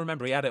 because you've got to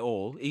remember he had it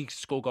all. He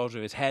scored goals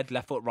with his head,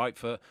 left foot, right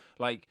foot.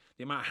 Like,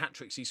 the amount of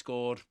hat-tricks he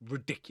scored,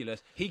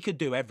 ridiculous. He could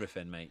do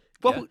everything, mate.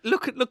 Well,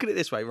 look at it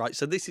this way, right?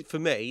 So this is, for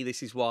me,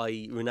 this is why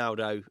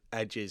Ronaldo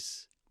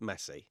edges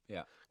Messi.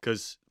 Yeah.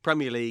 Because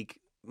Premier League,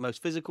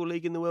 most physical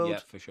league in the world. Yeah,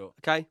 for sure.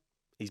 Okay?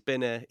 He's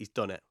been here. He's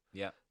done it.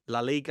 Yeah.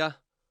 La Liga,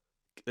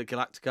 the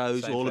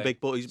Galacticos, Same all the thing.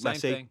 big boys, Same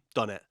Messi, thing.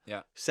 done it.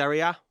 Yeah.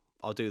 Serie A,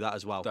 I'll do that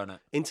as well. Done it.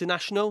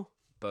 International,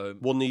 Boom.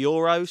 won the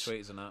Euros.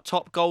 Sweet as a nut.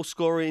 Top goal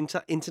scorer, it's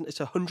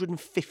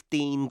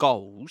 115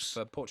 goals.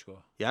 For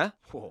Portugal. Yeah?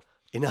 Whoa.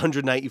 In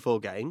 184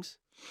 games.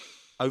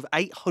 Over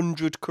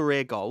 800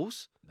 career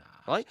goals. Nah,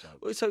 right?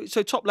 So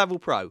top level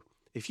pro.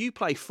 If you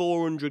play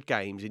 400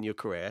 games in your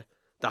career,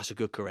 that's a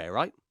good career,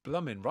 right?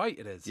 Blooming right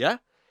it is. Yeah?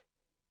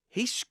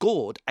 He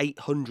scored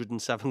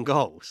 807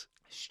 goals.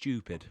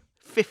 Stupid.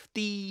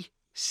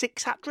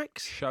 56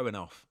 hat-tricks. Showing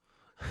off.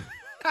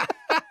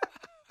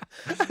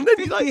 And then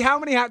he's like, how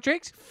many hat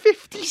tricks?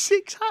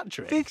 56 hat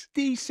tricks.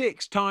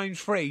 56 times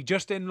 3,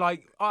 just in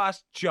like, oh,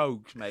 that's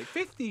jokes, mate.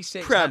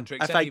 56 Prem, hat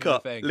tricks. FA ain't even a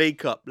Cup, thing. League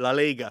Cup, La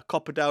Liga,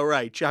 Copa del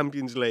Rey,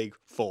 Champions League,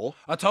 4.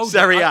 I told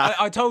Serie you. A.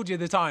 I told you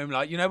the time,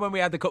 like, you know, when we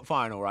had the cup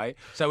final, right?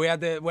 So we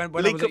had the when I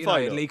League was Cup at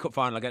United, final? League Cup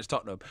final against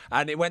Tottenham,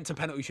 and it went to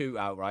penalty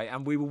shootout, right?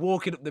 And we were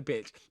walking up the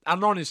pitch,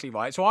 and honestly,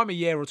 right? So I'm a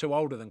year or two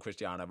older than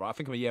Cristiano, right? I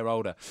think I'm a year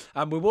older,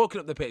 and we're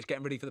walking up the pitch,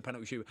 getting ready for the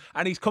penalty shoot,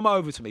 and he's come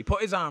over to me,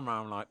 put his arm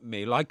around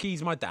me, like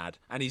he's my dad,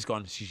 and he's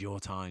gone, "This is your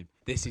time.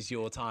 This is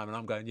your time." And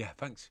I'm going, "Yeah,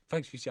 thanks,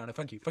 Cristiano,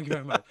 thank you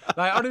very much."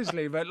 Like,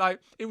 honestly, but like,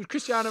 it was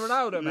Cristiano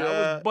Ronaldo, man. I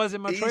was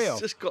buzzing my trio. He's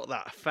just got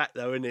that effect,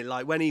 though, isn't it?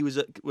 Like when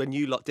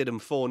you lot did him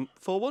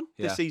 4-1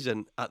 this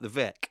season at the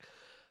Vic,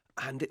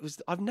 and it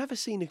was, I've never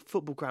seen a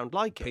football ground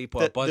like it.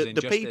 People are buzzing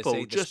the just to people, see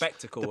the just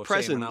spectacle the of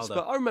seeing presence. Ronaldo.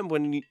 But I remember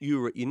when you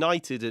were at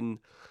United and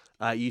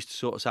you used to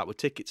sort us out with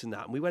tickets and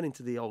that, and we went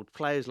into the old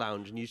players'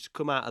 lounge, and you used to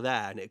come out of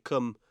there, and it'd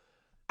come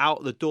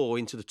out the door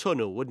into the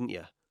tunnel, wouldn't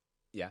you?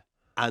 Yeah.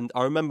 And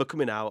I remember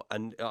coming out,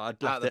 and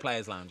I'd left Out of the it,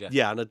 players' lounge, yeah.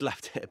 Yeah, and I'd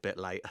left it a bit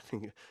late. I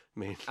think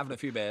Having a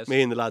few beers.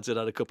 me and the lads had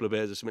a couple of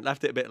beers or something.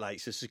 Left it a bit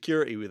late, so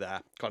security were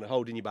there, kind of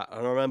holding you back.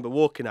 And I remember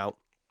walking out,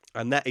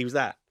 and he was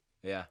there,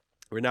 Yeah.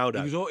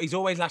 Ronaldo. He's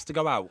always last to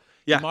go out.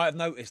 Yeah. You might have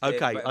noticed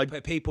Okay, it.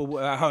 But people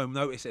at home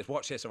notice this.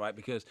 Watch this, all right?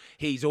 Because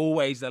he's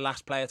always the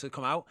last player to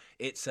come out.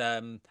 It's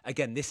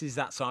again, this is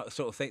that sort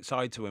of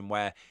side to him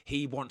where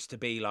he wants to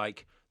be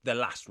like the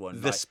last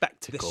one. The like,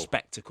 spectacle. The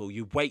spectacle.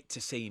 You wait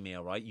to see me,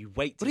 all right? You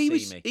wait to But he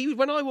see me. was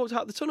when I walked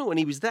out the tunnel, and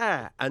he was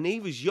there, and he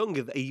was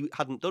younger. He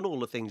hadn't done all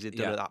the things he'd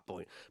done Yeah. at that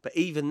point. But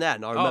even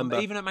then, I remember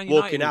even at Man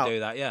United walking would out do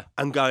that, yeah.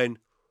 and going,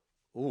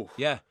 "Oh,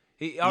 Yeah.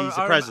 He's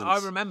a presence. I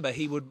remember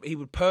he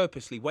would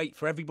purposely wait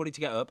for everybody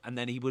to get up, and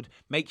then he would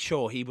make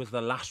sure he was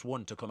the last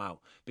one to come out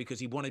because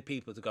he wanted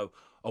people to go,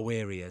 "Oh,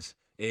 here he is,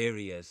 here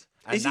he is."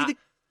 And Is he the-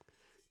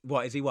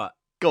 What is he? What?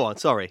 Go on,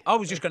 sorry." I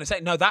was just going to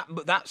say no.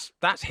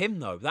 That's him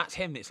though. That's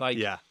him. It's like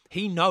Yeah.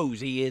 he knows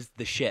he is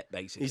the shit.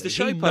 Basically, He's the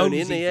show He pony,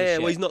 knows isn't he? he's the Yeah,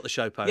 well, shit. he's not the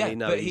show pony. Yeah,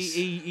 no, but he's...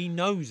 he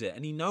knows it,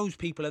 and he knows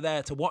people are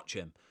there to watch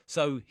him.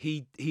 So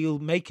he'll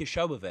make a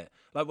show of it.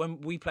 Like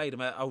when we played him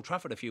at Old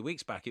Trafford a few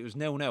weeks back, it was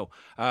 0-0.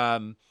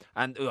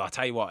 And I'll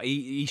tell you what,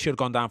 he should have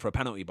gone down for a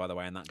penalty, by the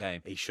way, in that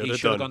game. He should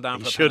have gone done. down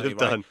He for a should penalty.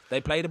 have Right? done.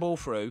 They played the ball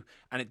through,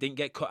 and it didn't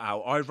get cut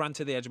out. I ran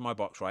to the edge of my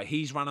box, right?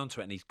 He's ran onto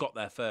it, and he's got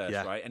there first,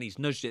 Yeah. right? And he's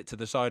nudged it to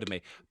the side of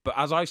me. But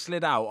as I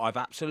slid out, I've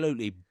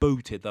absolutely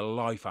booted the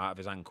life out of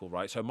his ankle,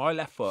 right? So my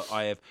left foot,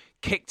 I have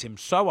kicked him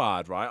so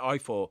hard, right? I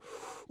thought,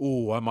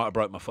 oh, I might have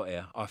broke my foot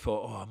here.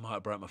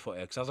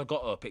 Because as I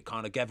got up, it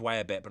kind of gave way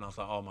a bit, but I was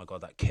like, oh my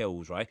God, that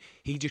kills, right?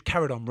 He just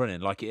carried on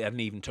running like it hadn't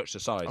even touched the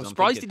sides. I'm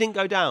surprised he didn't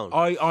go down.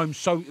 I'm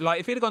so, like,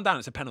 if he'd have gone down,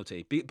 it's a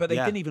penalty. But they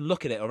Yeah. didn't even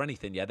look at it or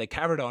anything, yeah? They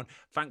carried on.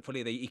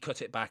 Thankfully, he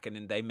cut it back and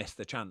then they missed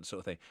the chance,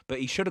 sort of thing. But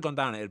he should have gone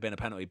down, it would have been a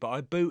penalty. But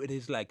I booted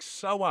his leg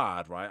so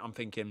hard, right? I'm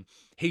thinking,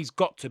 he's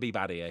got to be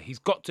bad here. He's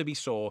got to be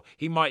sore.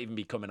 He might even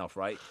be coming off,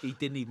 right? He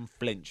didn't even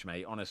flinch,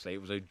 mate. Honestly,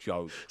 it was a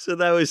joke. So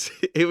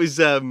it was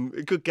a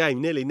good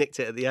game. Nearly nicked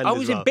it at the end. I as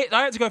was well. in bits.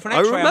 I had to go for an I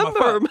X-ray on my remember,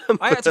 foot. I remember.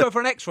 I had to go for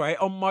an X-ray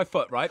on my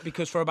foot, right?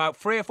 Because for about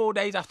 3 or 4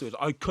 days afterwards,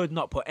 I could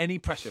not put any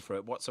pressure through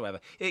it whatsoever.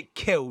 It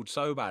killed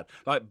so bad.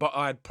 Like, but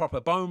I had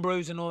proper bone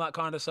bruise and all that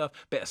kind of stuff.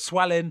 Bit of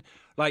swelling.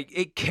 Like,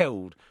 it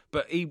killed.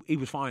 But he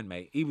was fine,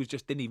 mate. He was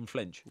just didn't even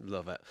flinch.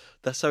 Love it.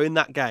 So in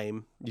that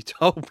game, you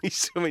told me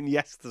something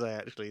yesterday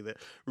actually that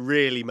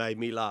really made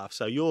me laugh.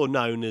 So you're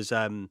known as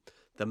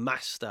the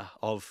master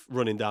of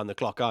running down the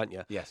clock, aren't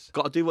you? Yes.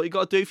 Got to do what you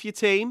got to do for your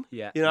team.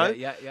 Yeah, You know.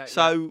 yeah.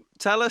 So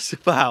tell us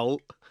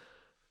about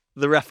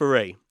the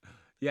referee.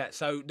 Yeah.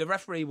 So the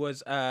referee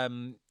was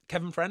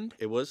Kevin Friend.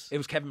 It was. It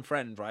was Kevin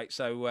Friend, right?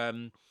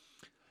 So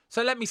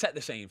let me set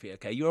the scene for you,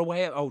 okay? You're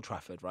away at Old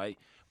Trafford, right?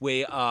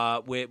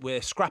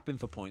 We're scrapping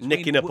for points.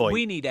 Nicking a point.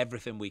 We need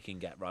everything we can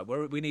get, right?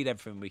 We need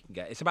everything we can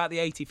get. It's about the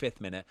 85th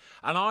minute,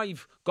 and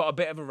I've got a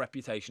bit of a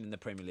reputation in the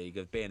Premier League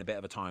of being a bit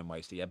of a time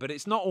waster, yeah. But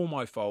it's not all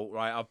my fault,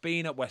 right? I've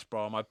been at West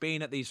Brom. I've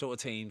been at these sort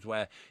of teams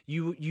where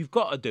you've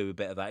got to do a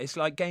bit of that. It's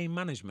like game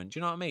management. Do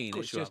you know what I mean?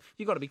 It's just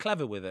you've got to be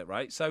clever with it,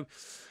 right? So.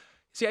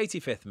 It's the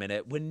 85th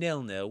minute. We're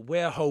 0-0.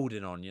 We're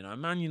holding on, you know.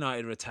 Man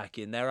United are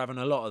attacking. They're having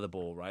a lot of the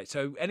ball, right?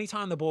 So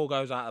anytime the ball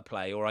goes out of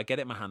play or I get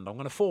it in my hand, I'm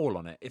going to fall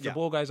on it. If the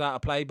ball goes out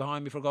of play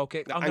behind me for a goal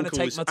kick, I'm going to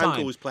take my time.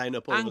 Ankles playing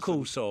up all of a Ankle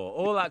sudden. sore,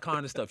 all that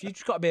kind of stuff. You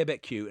just got to be a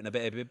bit cute and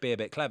be a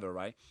bit clever,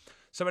 right?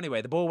 So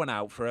anyway, the ball went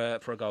out for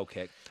a goal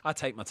kick. I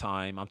take my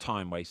time. I'm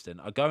time wasting.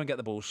 I go and get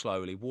the ball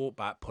slowly, walk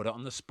back, put it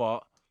on the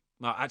spot.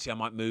 No, actually, I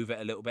might move it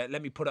a little bit.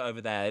 Let me put it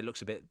over there. It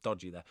looks a bit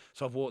dodgy there.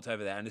 So I've walked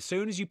over there. And as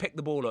soon as you pick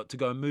the ball up to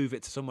go and move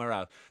it to somewhere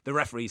else, the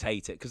referees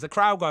hate it because the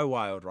crowd go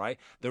wild, right?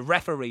 The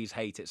referees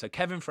hate it. So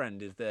Kevin Friend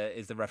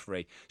is the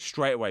referee.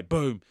 Straight away,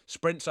 boom,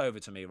 sprints over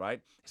to me, right?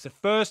 It's the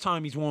first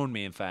time he's warned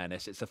me, in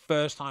fairness. It's the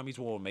first time he's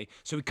warned me.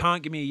 So he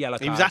can't give me a yellow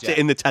card He was at yet. it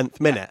in the 10th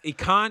minute. He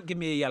can't give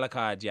me a yellow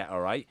card yet,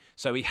 all right?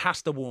 So he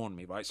has to warn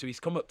me, right? So he's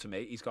come up to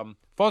me. He's gone,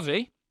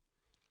 Fozzie,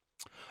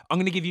 I'm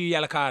going to give you a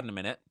yellow card in a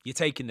minute. You're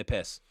taking the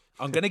piss.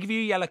 I'm going to give you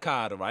a yellow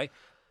card, all right?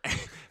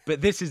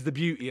 But this is the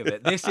beauty of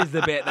it. This is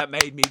the bit that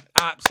made me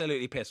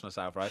absolutely piss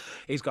myself, right?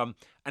 He's gone,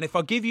 and if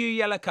I give you a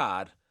yellow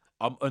card,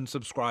 I'm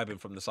unsubscribing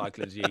from the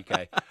Cycling's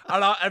UK.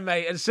 And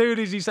mate, as soon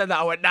as he said that,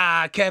 I went,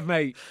 nah, Kev,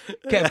 mate.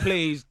 Kev,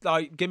 please,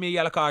 like, give me a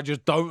yellow card.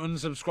 Just don't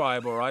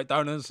unsubscribe, all right?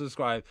 Don't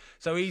unsubscribe.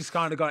 So he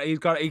kind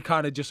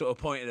of just sort of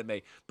pointed at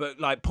me. But,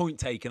 like, point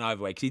taken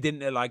either way. Because he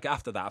didn't, like,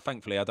 after that,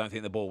 thankfully, I don't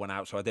think the ball went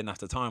out, so I didn't have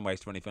to time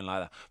waste or anything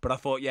like that. But I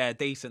thought, yeah,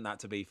 decent that,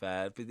 to be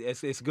fair.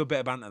 It's a good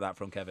bit of banter, that,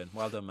 from Kevin.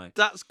 Well done, mate.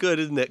 That's good,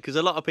 isn't it? Because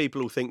a lot of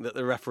people will think that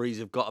the referees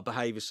have got to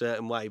behave a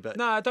certain way, but...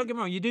 No, don't get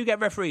me wrong. You do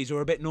get referees who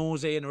are a bit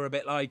Nausean or a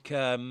bit like...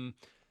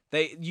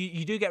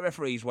 You do get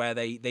referees where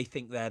they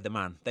think they're the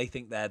man, they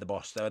think they're the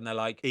boss, and they're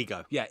like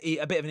ego. Yeah,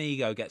 a bit of an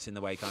ego gets in the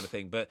way, kind of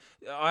thing. But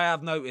I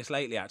have noticed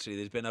lately, actually,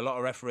 there's been a lot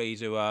of referees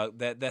who are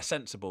they're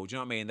sensible. Do you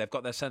know what I mean? They've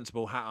got their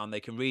sensible hat on. They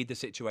can read the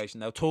situation.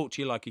 They'll talk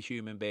to you like a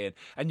human being,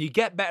 and you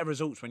get better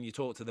results when you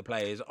talk to the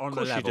players on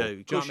the level. Of course you do.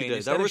 Of course you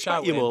do. They'll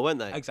respect you more, won't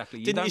they?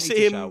 Exactly. Didn't you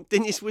see him?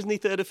 Wasn't he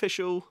third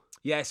official?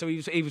 Yeah, so he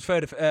was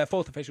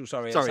fourth official,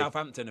 at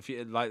Southampton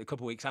a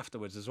couple of weeks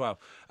afterwards as well.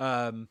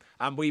 And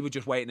we were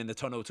just waiting in the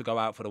tunnel to go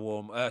out for the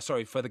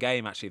for the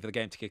game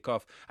to kick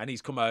off. And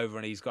he's come over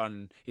and he's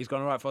gone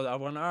all right. I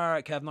went, all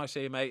right, Kev, nice to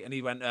see you, mate. And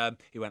he went, I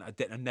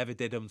never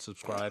did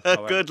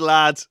unsubscribe. Good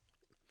lad.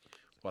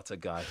 What a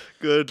guy.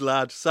 Good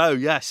lad. So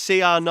yeah,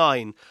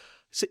 CR9.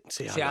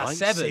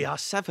 CR7.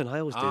 CR7. I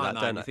always do that,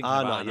 don't I?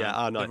 R9. Yeah,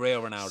 R9. The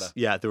real Ronaldo.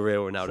 Yeah, the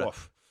real Ronaldo.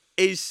 Oof.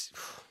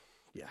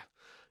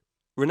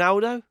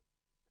 Ronaldo,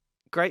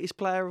 greatest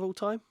player of all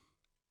time?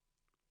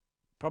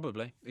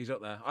 Probably. He's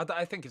up there.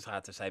 I think it's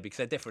hard to say because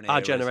they're different Our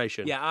eras.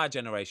 generation. Yeah, our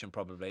generation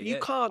probably. You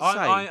can't say.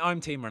 I'm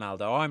Team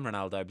Ronaldo. I'm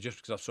Ronaldo just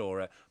because I saw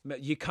it.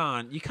 You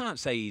can't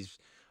say he's...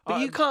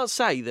 But you can't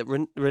say that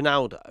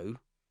Ronaldo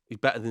is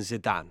better than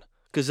Zidane.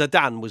 Because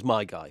Zidane was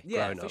my guy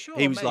growing up. Sure,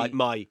 he was mate. like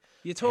my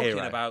You're talking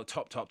hero. about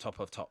top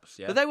of tops,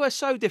 yeah? But they were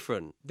so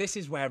different. This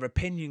is where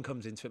opinion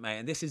comes into it, mate,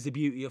 and this is the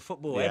beauty of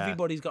football. Yeah.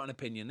 Everybody's got an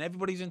opinion.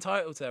 Everybody's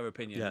entitled to their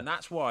opinion, Yeah. and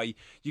that's why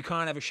you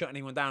can't ever shut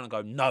anyone down and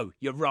go, no,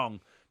 you're wrong,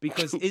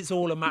 because it's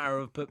all a matter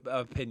of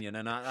opinion,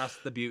 and that's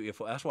the beauty of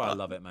football. That's why I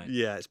love it, mate.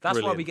 Yeah, it's That's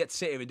why brilliant. we get to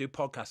sit here and do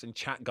podcasts and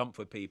chat gump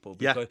with people,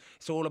 Yeah. because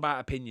it's all about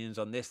opinions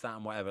on this, that,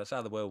 and whatever. That's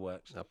how the world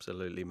works.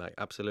 Absolutely, mate.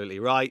 Absolutely.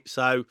 Right,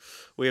 so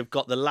we have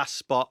got the last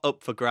spot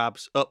up for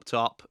grabs, up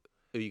top.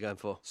 Who are you going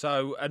for?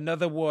 So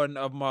another one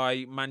of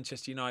my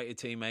Manchester United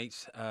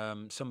teammates,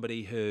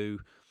 somebody who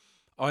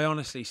I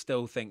honestly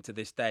still think to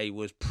this day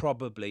was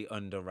probably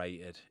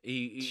underrated.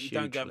 He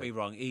don't get me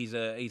wrong, he's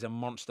a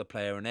monster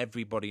player, and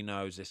everybody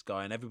knows this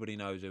guy, and everybody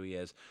knows who he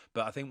is.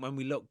 But I think when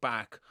we look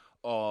back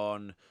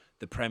on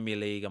the Premier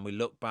League and we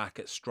look back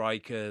at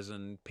strikers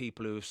and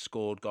people who have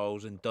scored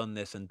goals and done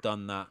this and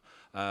done that,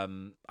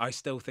 I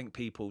still think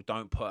people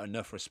don't put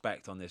enough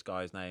respect on this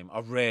guy's name. I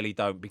really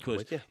don't,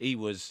 because he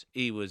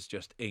was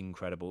just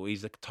incredible.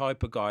 He's the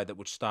type of guy that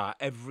would start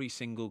every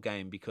single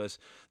game, because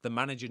the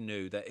manager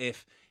knew that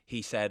if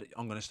he said,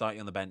 I'm going to start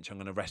you on the bench, I'm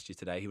going to rest you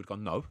today, he would have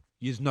gone, no,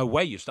 there's no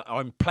way you start.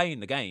 I'm playing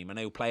the game, and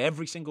he'll play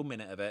every single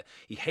minute of it.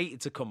 He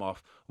hated to come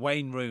off.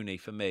 Wayne Rooney,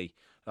 for me,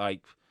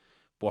 like,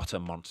 what a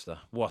monster.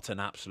 What an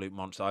absolute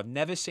monster. I've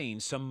never seen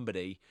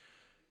somebody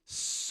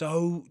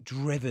so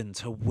driven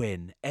to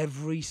win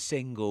every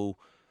single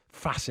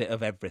facet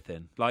of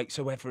everything. Like,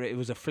 so whether it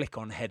was a flick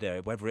on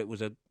header, whether it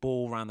was a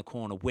ball around the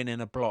corner, winning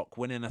a block,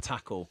 winning a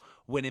tackle,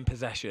 winning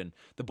possession,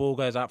 the ball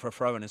goes out for a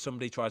throw-in and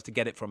somebody tries to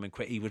get it from him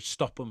quick, he would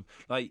stop them.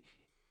 Like,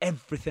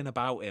 everything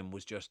about him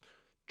was just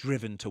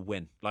driven to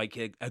win. Like,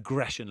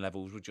 aggression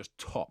levels were just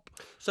top.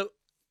 So,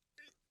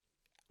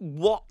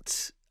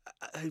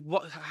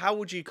 how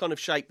would you kind of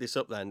shape this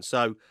up then?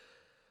 So,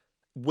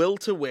 will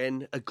to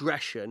win,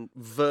 aggression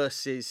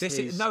versus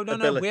his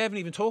ability. We haven't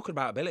even talked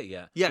about ability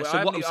yet. Yeah,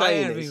 so what I'm saying is,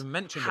 I haven't even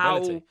mentioned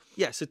ability.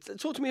 Yeah, so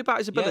talk to me about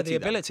his ability. Yeah,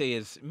 the ability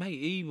is,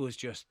 mate, he was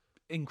just...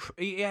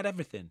 he had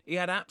everything. He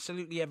had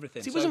absolutely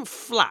everything. He wasn't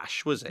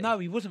Flash, was he? No,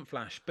 he wasn't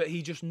Flash, but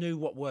he just knew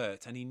what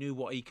worked, and he knew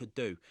what he could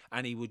do,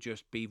 and he would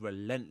just be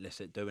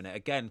relentless at doing it.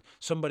 Again,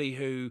 somebody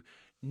who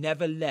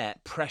never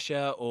let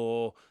pressure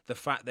or the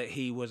fact that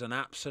he was an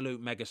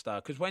absolute megastar,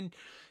 because when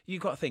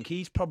you've got to think,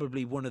 he's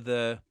probably one of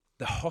the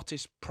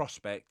hottest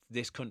prospect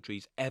this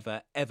country's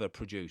ever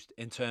produced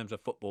in terms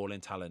of football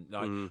and talent.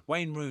 Like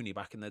Wayne Rooney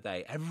back in the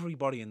day,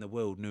 everybody in the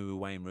world knew who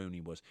Wayne Rooney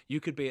was. You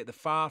could be at the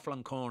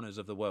far-flung corners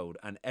of the world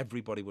and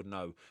everybody would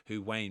know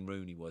who Wayne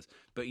Rooney was.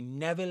 But he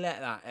never let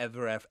that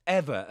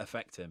ever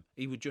affect him.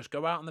 He would just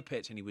go out on the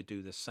pitch and he would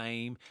do the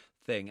same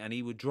thing, and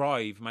he would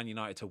drive Man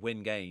United to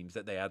win games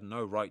that they had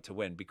no right to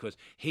win because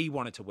he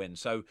wanted to win.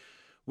 So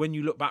when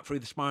you look back through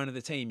the spine of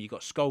the team, you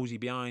got Scholesy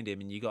behind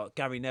him, and you got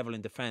Gary Neville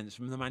in defence,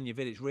 from the Nemanja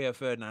Vidic, Rio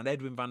Ferdinand,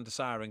 Edwin van der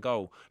Sar in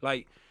goal.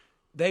 Like,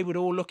 they would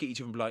all look at each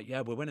other and be like, yeah,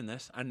 we're winning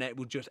this. And it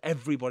would just,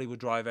 everybody would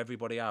drive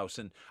everybody else.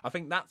 And I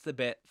think that's the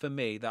bit for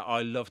me that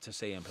I love to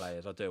see in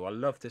players. I do. I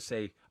love to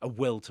see a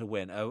will to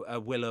win, a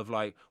will of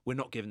like, we're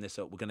not giving this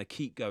up. We're going to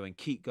keep going.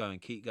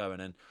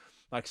 And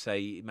like I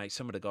say, mate,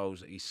 some of the goals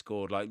that he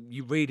scored, like,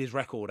 you read his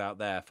record out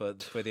there for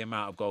the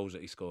amount of goals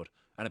that he scored.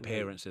 and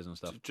appearances and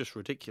stuff. Just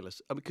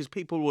ridiculous. Because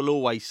people will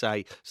always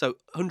say, so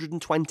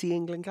 120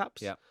 England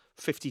caps, Yeah.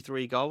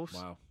 53 goals.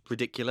 Wow.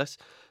 Ridiculous.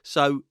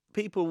 So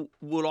people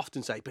will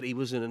often say, but he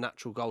wasn't a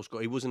natural goal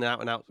scorer. He wasn't an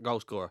out-and-out goal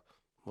scorer.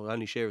 Well,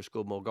 only Shearer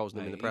scored more goals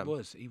than him in the Prem.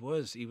 He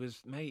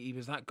was, mate. He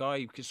was that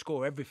guy who could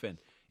score everything.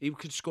 He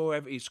could score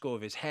He'd score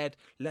with his head,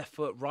 left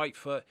foot, right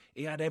foot.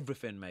 He had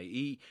everything, mate.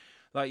 He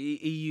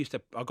used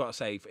to. I gotta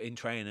say, in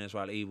training as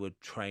well, he would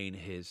train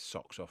his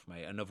socks off,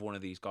 mate. Another one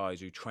of these guys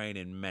who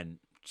training meant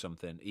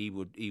something. He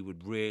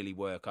would really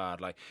work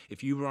hard. Like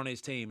if you were on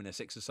his team in a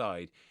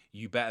six-a-side,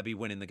 you better be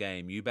winning the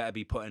game. You better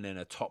be putting in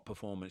a top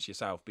performance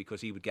yourself,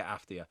 because he would get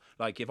after you.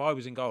 Like if I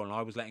was in goal and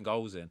I was letting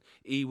goals in,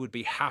 he would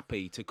be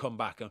happy to come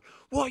back and,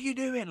 what are you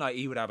doing? Like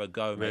he would have a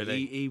go, mate.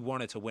 Really? He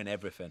wanted to win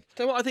everything.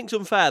 So what I think's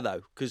unfair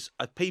though, because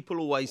people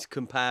always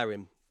compare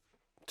him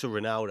to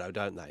Ronaldo,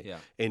 don't they? Yeah.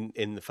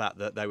 In the fact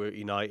that they were at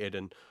United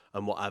and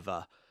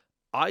whatever.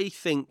 I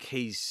think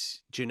his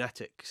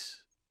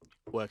genetics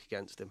work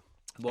against him.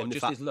 Well,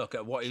 just his look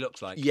at what he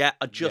looks like. Yeah,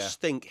 I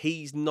just think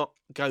he's not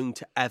going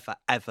to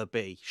ever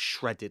be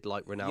shredded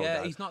like Ronaldo.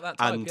 Yeah, he's not that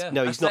type. And, yeah.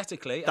 no, he's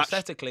aesthetically, not.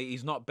 Aesthetically,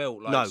 he's not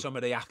built like some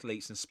of the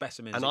athletes and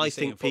specimens. And that I you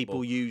see in think people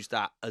football. use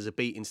that as a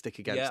beating stick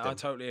against him. Yeah, I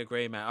totally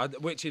agree, mate.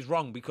 Which is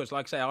wrong, because,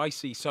 like I say, I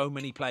see so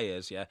many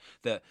players,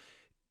 that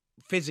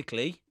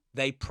physically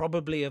they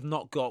probably have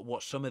not got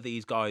what some of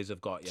these guys have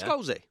got. Yeah,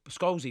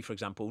 Scholesy, for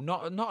example,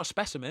 not a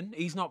specimen.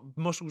 He's not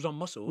muscles on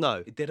muscles.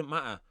 No, it didn't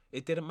matter.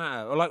 It didn't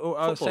matter.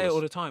 I say it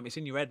all the time. It's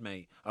in your head,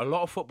 mate. A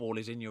lot of football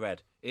is in your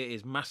head. It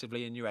is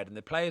massively in your head. And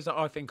the players that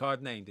I think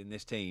I've named in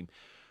this team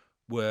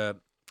were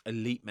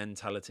elite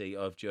mentality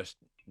of just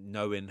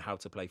knowing how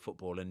to play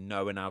football and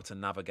knowing how to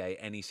navigate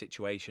any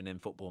situation in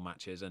football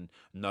matches and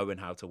knowing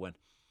how to win.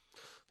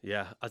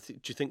 Yeah, do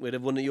you think we'd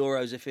have won the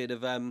Euros if he'd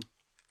have?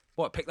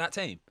 Pick that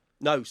team?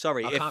 No,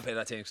 sorry. I can't pick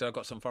that team because I've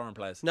got some foreign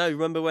players. No,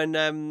 remember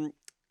when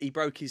he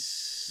broke his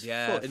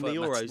foot in the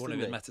Euros, one of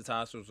his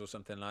metatarsals or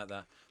something like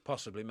that.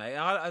 Possibly, mate.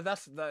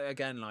 That's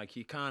again, like,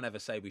 you can't ever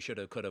say we should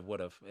have, could have, would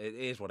have. It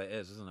is what it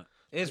is, isn't it?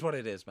 It is what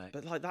it is, mate.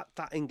 But like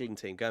that England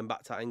team, going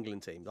back to that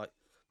England team, like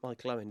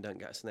Michael Owen don't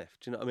get a sniff.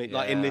 Do you know what I mean?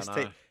 Like in this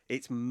team,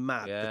 it's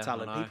mad, the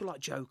talent. People like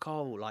Joe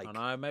Cole, like, I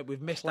know, mate.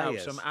 We've missed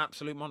players. out some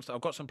absolute monsters.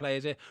 I've got some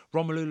players here.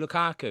 Romelu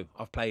Lukaku,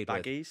 I've played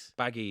Baggies. with.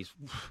 Baggies.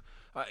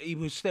 He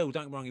was still,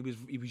 don't get me wrong,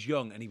 he was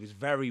young and he was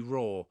very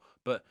raw,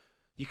 but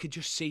you could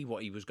just see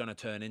what he was going to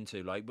turn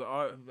into. Like,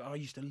 I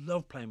used to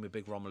love playing with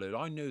Big Romelu.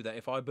 I knew that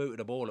if I booted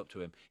a ball up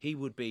to him, he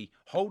would be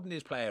holding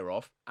his player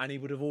off and he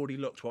would have already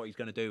looked what he's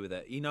going to do with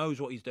it. He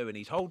knows what he's doing.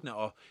 He's holding it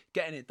off,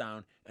 getting it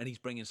down, and he's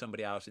bringing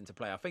somebody else into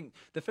play. I think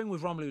the thing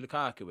with Romelu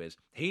Lukaku is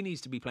he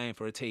needs to be playing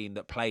for a team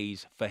that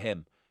plays for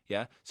him.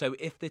 Yeah. So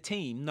if the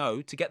team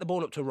know to get the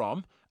ball up to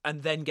Rom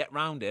and then get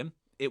round him,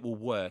 it will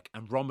work,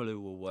 and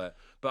Romelu will work.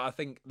 But I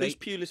think who's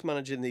Pulis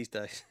managing these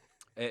days?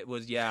 It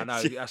was, I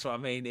know, that's what I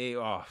mean.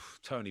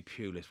 Tony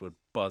Pulis would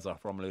buzz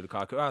off Romelu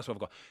Lukaku. That's what I've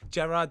got.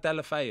 Gerard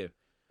Deulofeu.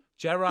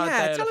 Tell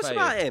us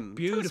about him.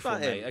 Beautiful,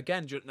 mate.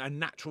 Again, a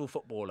natural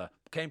footballer.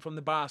 Came from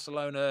the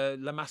Barcelona,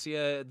 La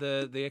Masia,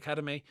 the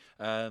academy.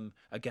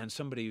 Again,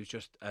 somebody who's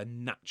just a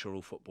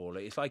natural footballer.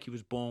 It's like he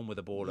was born with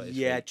a ball at his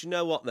feet. Do you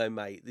know what though,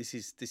 mate? This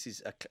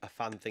is a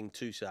fan thing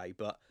to say,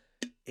 but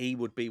he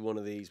would be one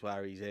of these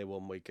where he's here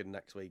one week and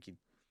next week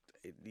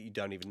you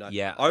don't even know.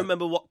 Yeah, I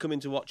remember coming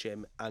to watch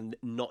him and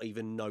not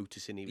even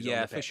noticing he was on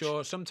the pitch. For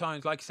sure.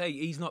 Sometimes, like I say,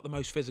 he's not the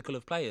most physical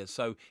of players.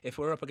 So if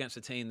we're up against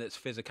a team that's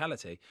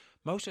physicality,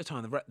 most of the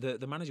time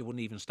the manager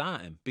wouldn't even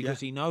start him because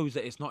he knows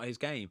that it's not his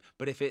game.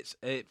 But if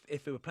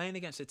we were playing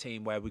against a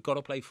team where we've got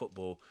to play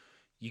football,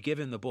 you give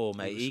him the ball,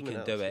 mate, he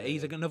can do it.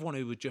 He's another one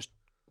who would just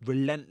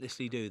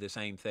relentlessly do the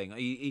same thing.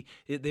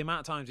 The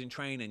amount of times in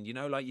training,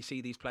 like you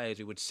see these players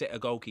who would sit a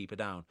goalkeeper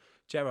down.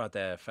 Gerard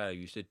Deulofeu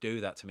used to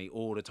do that to me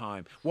all the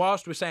time.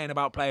 Whilst we're saying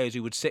about players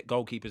who would sit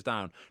goalkeepers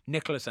down,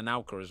 Nicolas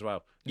Anelka as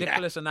well.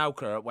 Nicolas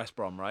Anelka at West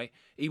Brom, right?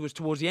 He was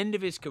towards the end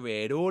of his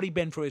career. He'd already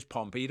been through his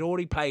pomp. He'd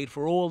already played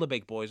for all the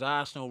big boys,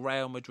 Arsenal,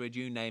 Real Madrid,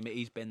 you name it.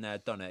 He's been there,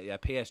 done it. Yeah,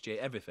 PSG,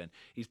 everything.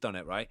 He's done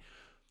it, right?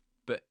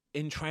 But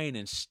in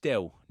training,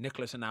 still,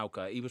 Nicolas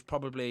Anelka, he was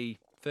probably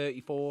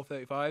 34,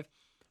 35.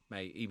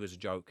 Mate, he was a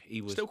joke.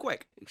 He was still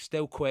quick.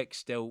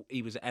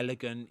 He was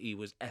elegant. He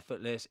was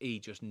effortless. He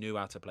just knew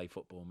how to play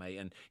football, mate.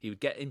 And he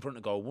would get in front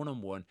of goal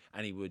 1-on-1,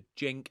 and he would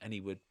jink, and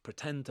he would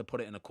pretend to put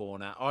it in a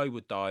corner. I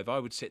would dive. I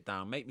would sit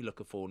down, make me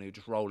look a fool, and he would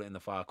just roll it in the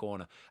far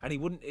corner. And he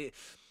wouldn't. It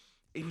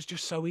was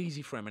just so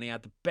easy for him, and he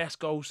had the best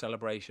goal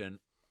celebration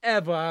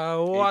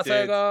ever. What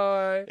a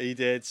guy! He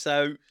did.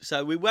 So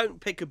we won't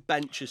pick a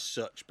bench as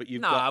such, but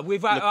you've got.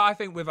 I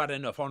think we've had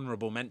enough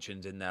honourable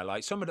mentions in there.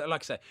 Like some of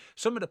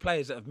the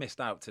players that have missed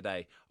out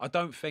today. I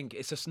don't think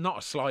it's not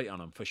a slight on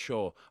them for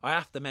sure. I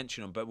have to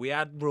mention them, but we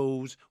had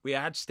rules, we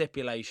had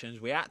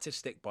stipulations, we had to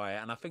stick by it,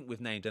 and I think we've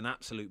named an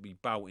absolutely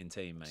belting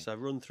team, mate. So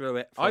run through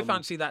it. I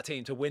fancy that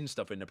team to win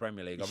stuff in the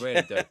Premier League. I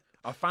really do.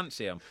 I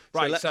fancy them. So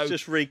Right, let's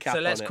just recap So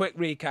let's on it. quick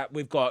recap.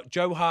 We've got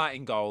Joe Hart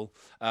in goal.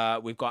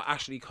 We've got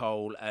Ashley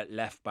Cole at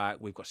left back.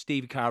 We've got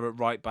Stevie Carr at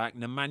right back.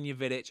 Nemanja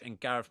Vidic and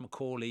Gareth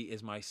McCauley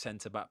is my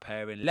centre-back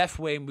pairing. Left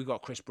wing, we've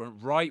got Chris Brunt.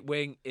 Right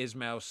wing,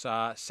 Ismail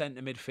Sarr.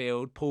 Centre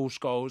midfield, Paul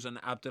Scholes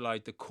and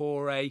Abdoulaye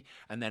Doucouré.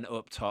 And then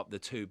up top, the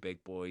two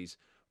big boys,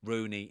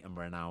 Rooney and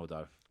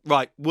Ronaldo.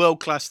 Right,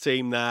 world-class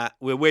team there.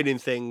 We're winning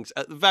things.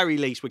 At the very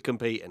least, we're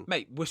competing.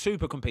 Mate, we're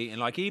super competing.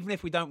 Like, even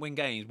if we don't win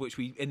games, which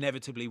we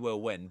inevitably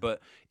will win, but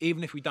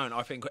even if we don't,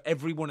 I think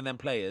every one of them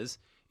players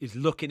is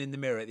looking in the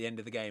mirror at the end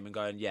of the game and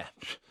going, yeah,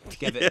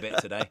 give it a bit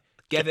today.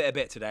 Give it a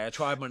bit today. I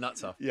tried my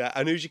nuts off. Yeah,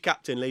 and who's your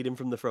captain leading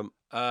from the front?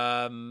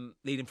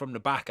 Leading from the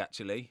back,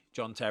 actually,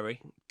 John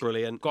Terry.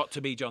 Brilliant. Got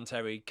to be John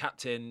Terry.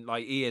 Captain,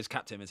 like, he is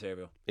captain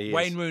material. He is.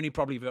 Wayne Rooney,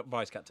 probably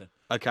vice-captain.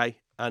 Okay,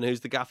 and who's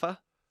the gaffer?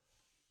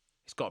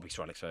 It's got to be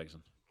Sir Alex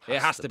Ferguson.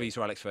 It has to be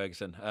Sir Alex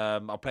Ferguson.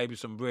 I've played with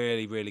some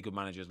really, really good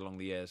managers along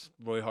the years.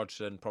 Roy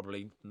Hodgson,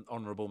 probably an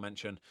honourable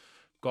mention.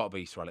 Got to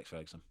be Sir Alex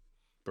Ferguson.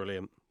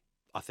 Brilliant.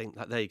 I think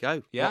that there you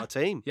go. Yeah? What a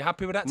team. You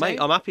happy with that team? Mate,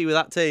 I'm happy with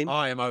that team.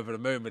 I am over the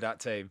moon with that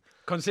team.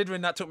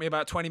 Considering that took me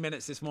about 20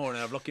 minutes this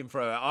morning of looking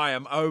through it, I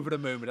am over the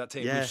moon with that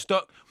team. Yeah.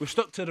 We've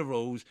stuck to the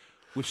rules.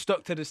 We've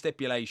stuck to the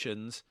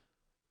stipulations.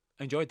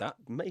 Enjoyed that.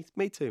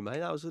 Me too, mate.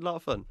 That was a lot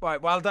of fun.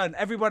 Right, well done.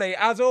 Everybody,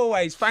 as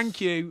always, thank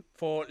you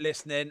for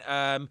listening.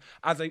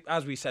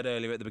 As we said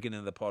earlier at the beginning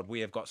of the pod, we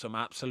have got some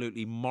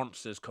absolutely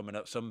monsters coming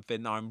up,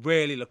 something I'm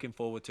really looking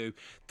forward to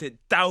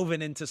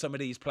delving into some of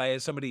these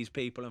players, some of these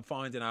people, and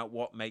finding out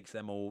what makes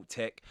them all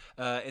tick.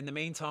 In the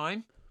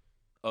meantime,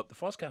 up the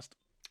Foscast.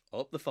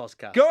 Up the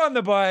Foscast. Go on,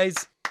 the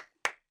boys.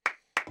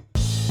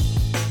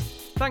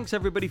 Thanks,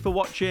 everybody, for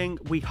watching.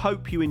 We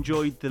hope you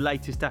enjoyed the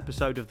latest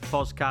episode of the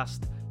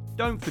Foscast.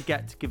 Don't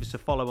forget to give us a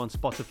follow on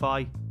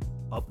Spotify.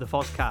 Up the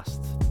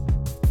Foscast.